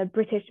that of the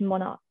British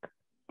monarch.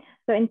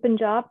 So in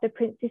Punjab, the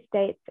princely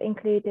states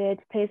included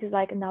places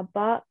like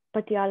Nabha,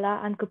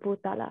 Patiala, and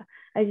Kapurthala,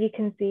 as you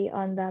can see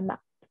on the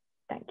map.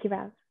 Thank you,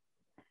 Raz.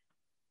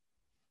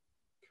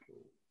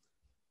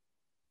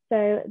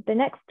 So the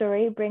next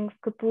story brings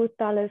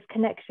Kapurthala's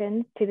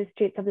connections to the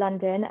streets of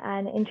London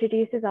and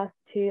introduces us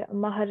to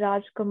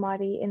Maharaj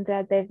Kumari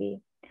Indra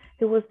Devi,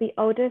 who was the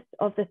oldest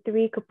of the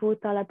 3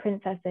 Kapurthala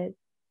princesses.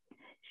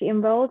 She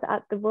enrolled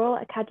at the Royal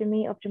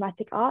Academy of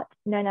Dramatic Art,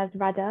 known as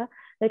RADA,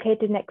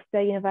 located next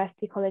to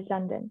University College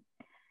London.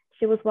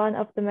 She was one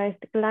of the most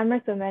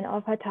glamorous women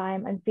of her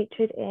time and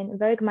featured in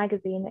Vogue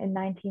magazine in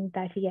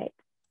 1938.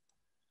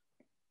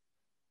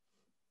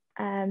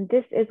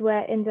 This is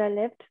where Indra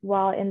lived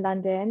while in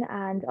London,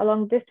 and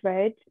along this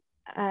road,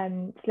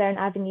 Sloane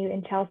Avenue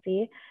in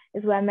Chelsea,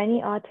 is where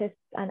many artists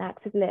and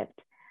actors lived.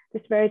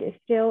 This road is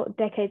still,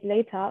 decades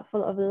later,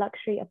 full of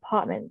luxury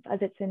apartments as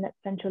it's in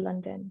central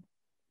London.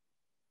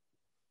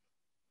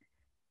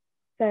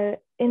 So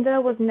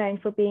Indra was known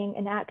for being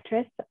an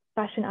actress,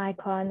 fashion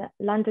icon,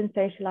 London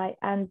socialite,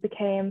 and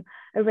became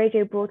a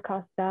radio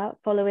broadcaster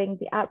following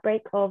the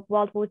outbreak of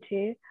World War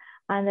II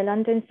and the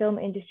London film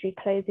industry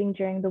closing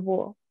during the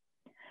war.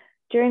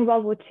 During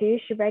World War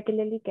II, she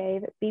regularly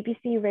gave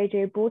BBC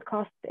radio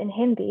broadcasts in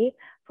Hindi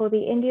for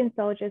the Indian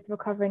soldiers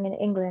recovering in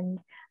England,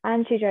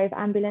 and she drove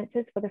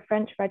ambulances for the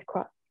French Red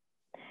Cross.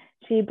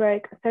 She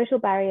broke social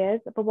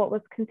barriers for what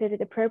was considered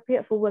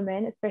appropriate for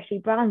women, especially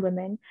brown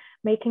women,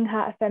 making her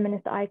a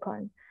feminist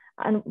icon.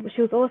 And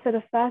she was also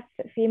the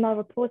first female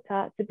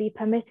reporter to be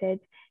permitted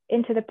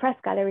into the press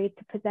gallery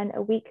to present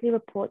a weekly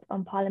report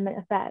on Parliament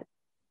affairs.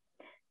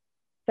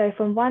 So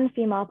from one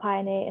female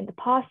pioneer in the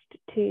past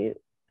to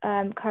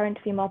current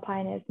female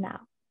pioneers now.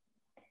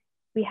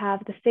 We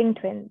have the Singh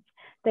twins.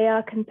 They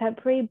are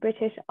contemporary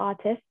British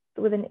artists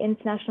with an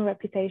international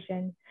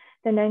reputation.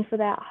 They're known for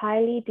their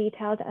highly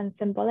detailed and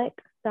symbolic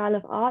style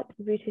of art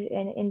rooted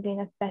in Indian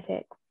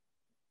aesthetics.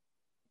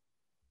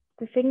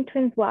 The Singh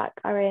twins' work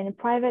are in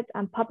private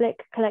and public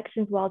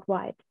collections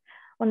worldwide.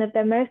 One of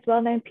their most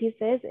well-known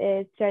pieces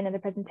is shown in the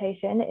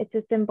presentation. It's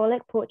a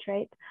symbolic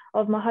portrait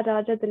of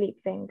Maharaja Dalip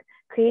Singh,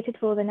 created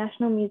for the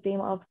National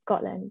Museum of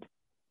Scotland.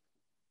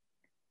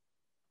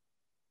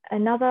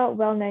 Another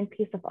well-known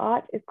piece of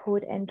art is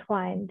called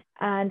Entwined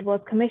and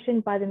was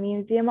commissioned by the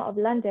Museum of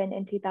London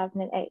in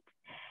 2008.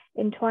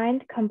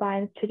 Entwined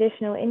combines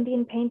traditional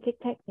Indian painting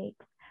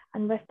techniques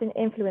and Western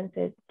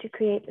influences to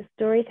create a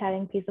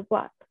storytelling piece of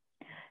work.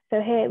 So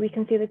here we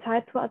can see the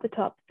title at the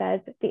top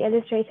says The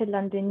Illustrated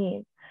London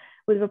News,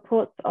 with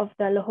reports of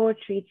the Lahore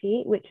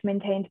Treaty, which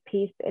maintained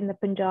peace in the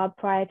Punjab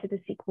prior to the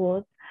Sikh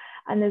Wars.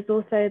 And there's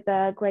also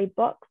the Grey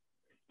Box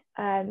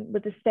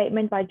with a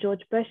statement by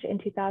George Bush in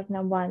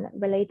 2001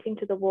 relating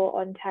to the war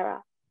on terror.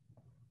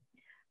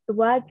 The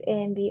words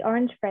in the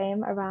orange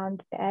frame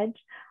around the edge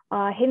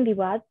are Hindi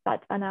words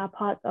that are now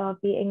part of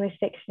the English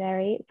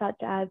dictionary, such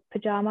as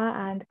pajama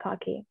and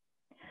khaki.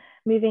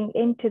 Moving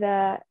into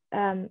the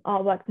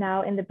artwork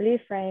now, in the blue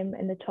frame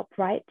in the top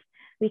right,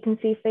 we can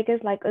see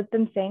figures like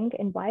Udham Singh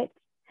in white,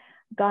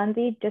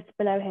 Gandhi just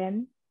below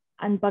him,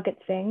 and Bhagat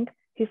Singh,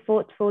 who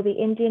fought for the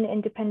Indian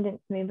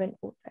independence movement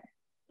also.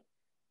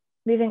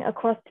 Moving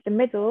across to the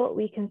middle,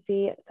 we can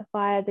see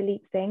Sophia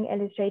Dalip Singh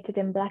illustrated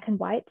in black and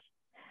white,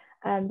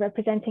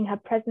 representing her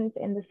presence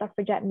in the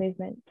suffragette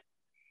movement.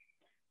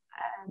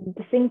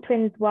 The Singh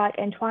twins' work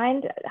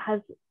Entwined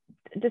has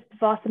just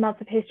vast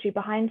amounts of history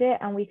behind it,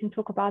 and we can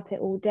talk about it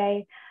all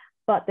day,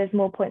 but there's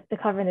more points to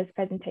cover in this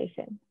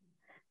presentation.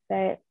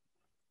 So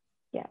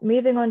yeah,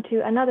 moving on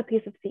to another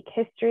piece of Sikh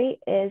history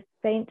is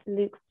St.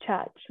 Luke's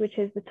Church, which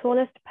is the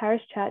tallest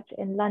parish church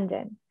in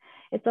London.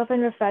 It's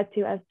often referred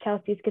to as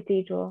Chelsea's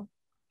Cathedral.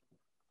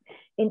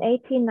 In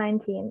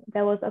 1819,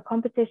 there was a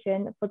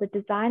competition for the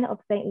design of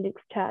St.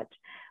 Luke's Church,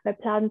 where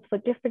plans for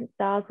different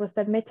styles were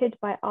submitted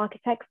by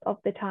architects of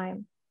the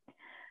time.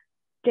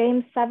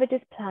 James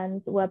Savage's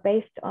plans were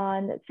based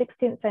on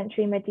 16th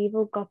century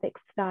medieval Gothic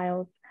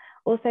styles,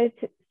 also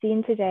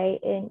seen today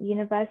in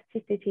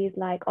university cities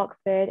like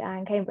Oxford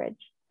and Cambridge.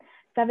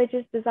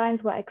 Savage's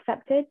designs were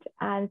accepted,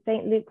 and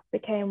St. Luke's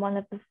became one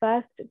of the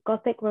first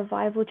Gothic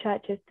revival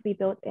churches to be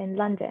built in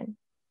London.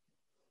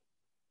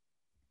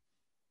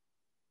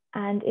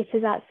 And it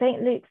is at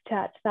St. Luke's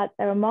Church that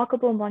a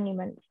remarkable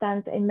monument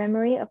stands in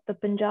memory of the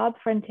Panjab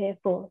Frontier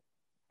Force.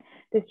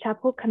 This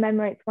chapel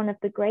commemorates one of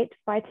the great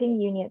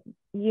fighting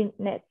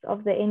units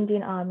of the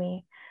Indian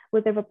Army,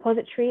 with a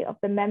repository of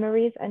the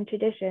memories and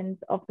traditions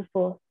of the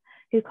force,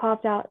 who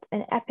carved out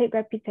an epic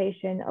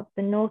reputation of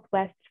the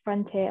northwest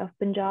frontier of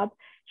Punjab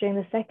during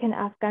the Second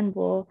Afghan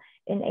War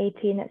in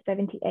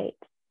 1878.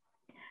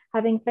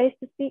 Having faced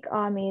the Sikh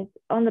armies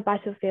on the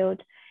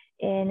battlefield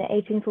in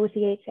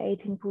 1848 to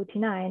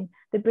 1849,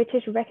 the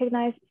British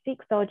recognized Sikh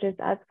soldiers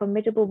as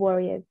formidable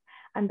warriors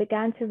and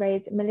began to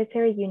raise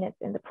military units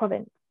in the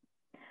province.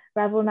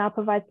 Rav will now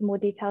provide some more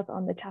details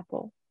on the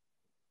chapel.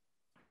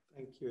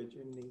 Thank you,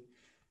 Ajuni.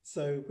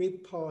 So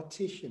with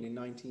partition in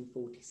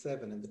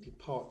 1947 and the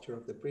departure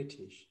of the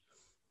British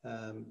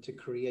to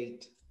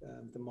create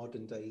the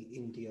modern day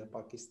India,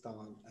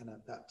 Pakistan, and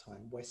at that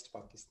time West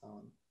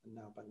Pakistan and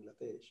now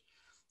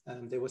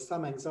Bangladesh, there was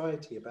some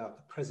anxiety about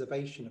the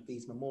preservation of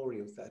these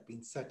memorials that had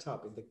been set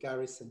up in the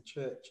garrison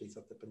churches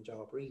of the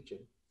Punjab region.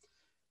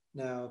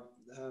 Now,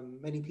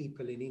 many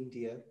people in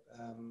India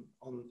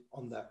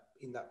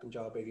in that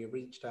Punjab area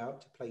reached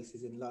out to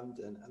places in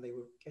London, and they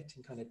were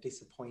getting kind of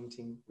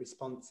disappointing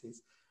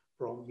responses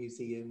from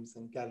museums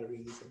and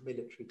galleries and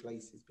military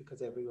places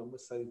because everyone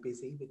was so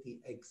busy with the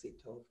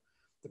exit of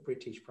the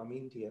British from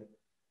India.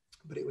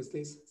 But it was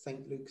this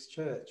St. Luke's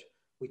Church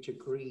which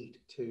agreed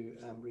to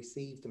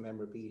receive the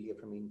memorabilia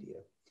from India.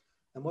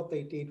 And what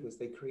they did was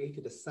they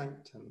created a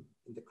sanctum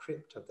in the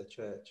crypt of the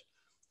church,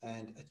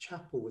 and a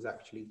chapel was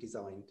actually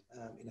designed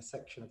in a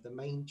section of the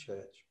main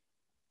church.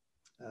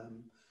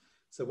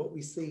 So what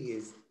we see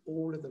is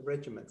all of the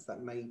regiments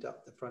that made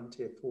up the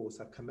Frontier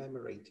Force are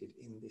commemorated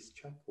in this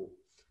chapel.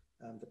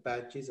 The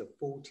badges of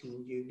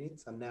 14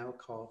 units are now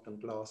carved on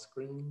glass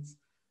screens.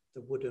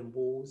 The wooden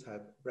walls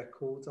have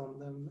records on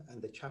them, and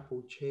the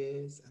chapel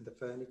chairs and the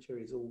furniture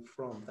is all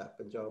from that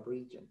Punjab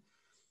region.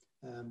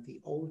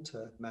 The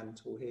altar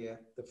mantle here,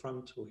 the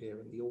frontal here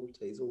and the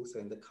altar is also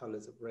in the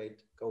colours of red,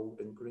 gold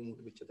and green,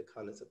 which are the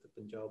colours of the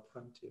Punjab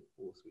Frontier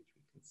Force, which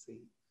we can see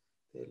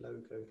their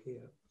logo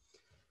here.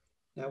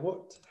 Now,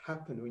 what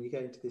happened when you go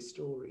into this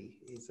story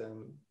is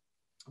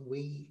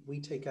we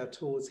take our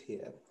tours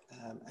here,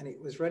 and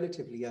it was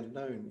relatively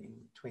unknown in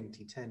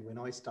 2010 when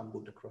I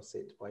stumbled across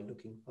it by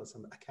looking for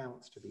some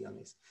accounts, to be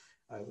honest.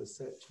 I was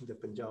searching the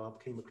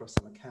Punjab, came across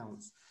some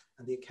accounts,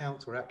 and the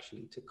accounts were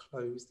actually to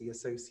close the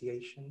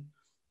association.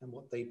 And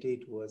what they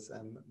did was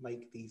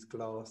make these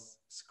glass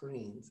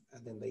screens,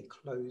 and then they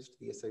closed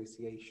the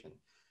association.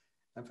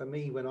 And for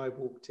me, when I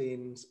walked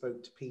in,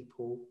 spoke to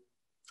people,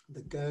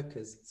 the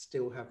Gurkhas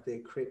still have their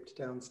crypt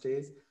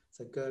downstairs.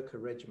 So Gurkha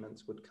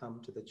regiments would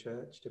come to the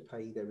church to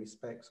pay their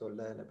respects or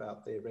learn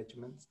about their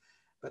regiments.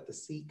 but the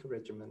Sikh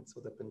regiments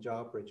or the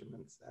Panjab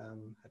regiments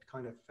had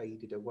kind of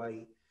faded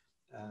away.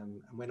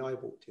 And when I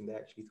walked in, they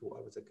actually thought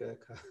I was a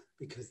Gurkha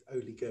because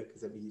only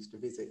Gurkhas ever used to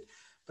visit.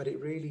 But it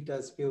really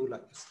does feel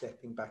like you're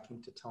stepping back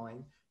into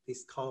time.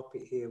 This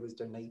carpet here was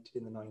donated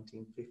in the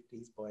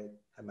 1950s by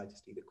Her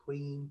Majesty the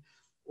Queen.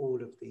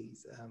 All of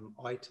these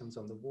items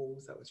on the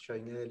walls that I was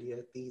showing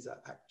earlier, these are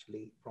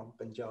actually from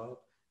Punjab.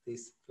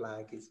 This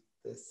flag is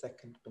the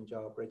 2nd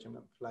Punjab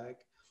Regiment flag.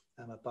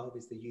 Above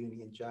is the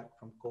Union Jack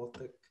from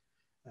Kautuk.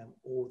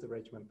 All the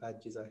regiment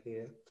badges are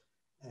here.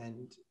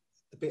 And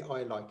the bit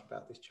I like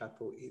about this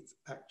chapel, it's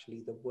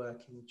actually the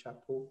working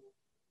chapel.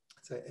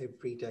 So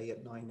every day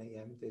at 9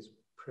 a.m. there's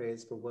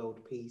prayers for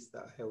world peace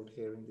that are held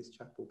here in this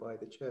chapel by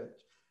the church.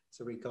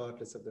 So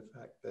regardless of the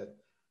fact that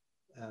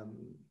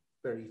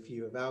very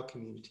few of our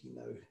community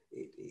know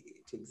it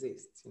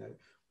exists, you know,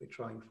 we're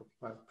trying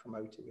to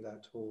promote it with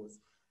our tours.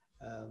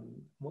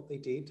 What they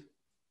did,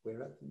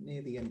 we're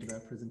near the end of our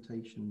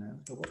presentation now,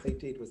 but what they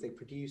did was they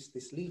produced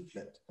this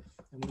leaflet.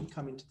 And when you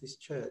come into this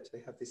church,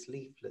 they have this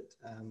leaflet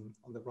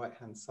on the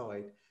right-hand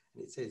side,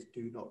 and it says,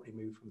 "Do not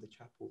remove from the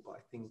chapel," but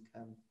I think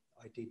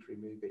I did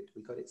remove it.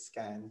 We got it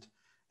scanned,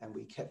 and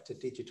we kept a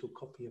digital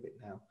copy of it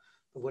now.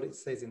 But what it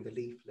says in the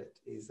leaflet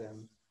is,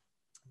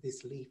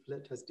 this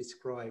leaflet has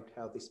described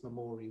how this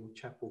memorial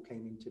chapel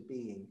came into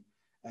being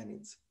and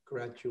its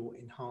gradual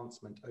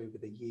enhancement over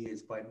the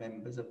years by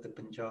members of the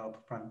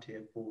Punjab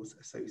Frontier Force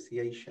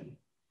Association.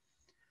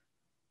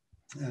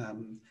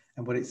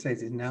 And what it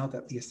says is, now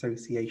that the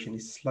association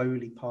is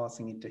slowly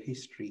passing into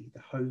history,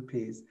 the hope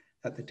is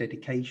that the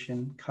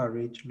dedication,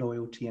 courage,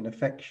 loyalty, and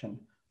affection,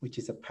 which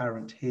is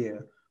apparent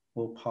here,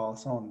 will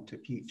pass on to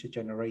future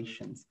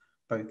generations,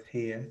 both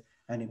here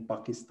and in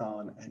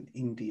Pakistan and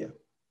India.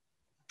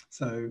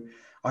 So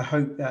I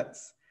hope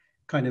that's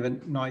kind of a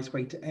nice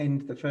way to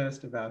end the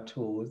first of our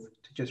tours,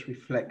 to just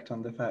reflect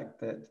on the fact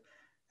that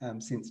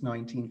since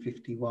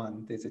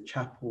 1951, there's a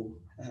chapel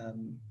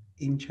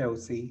in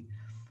Chelsea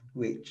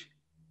which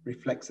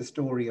reflects a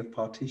story of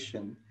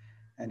partition.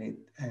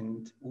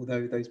 And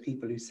although those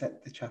people who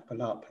set the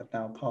chapel up have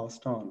now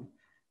passed on,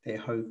 their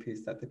hope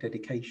is that the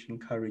dedication,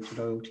 courage,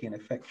 loyalty, and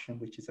affection,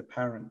 which is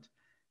apparent,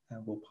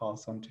 will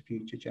pass on to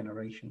future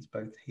generations,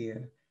 both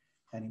here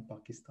and in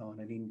Pakistan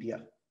and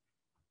India.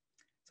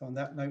 So on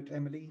that note,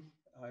 Emily,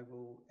 I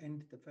will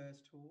end the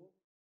first tour.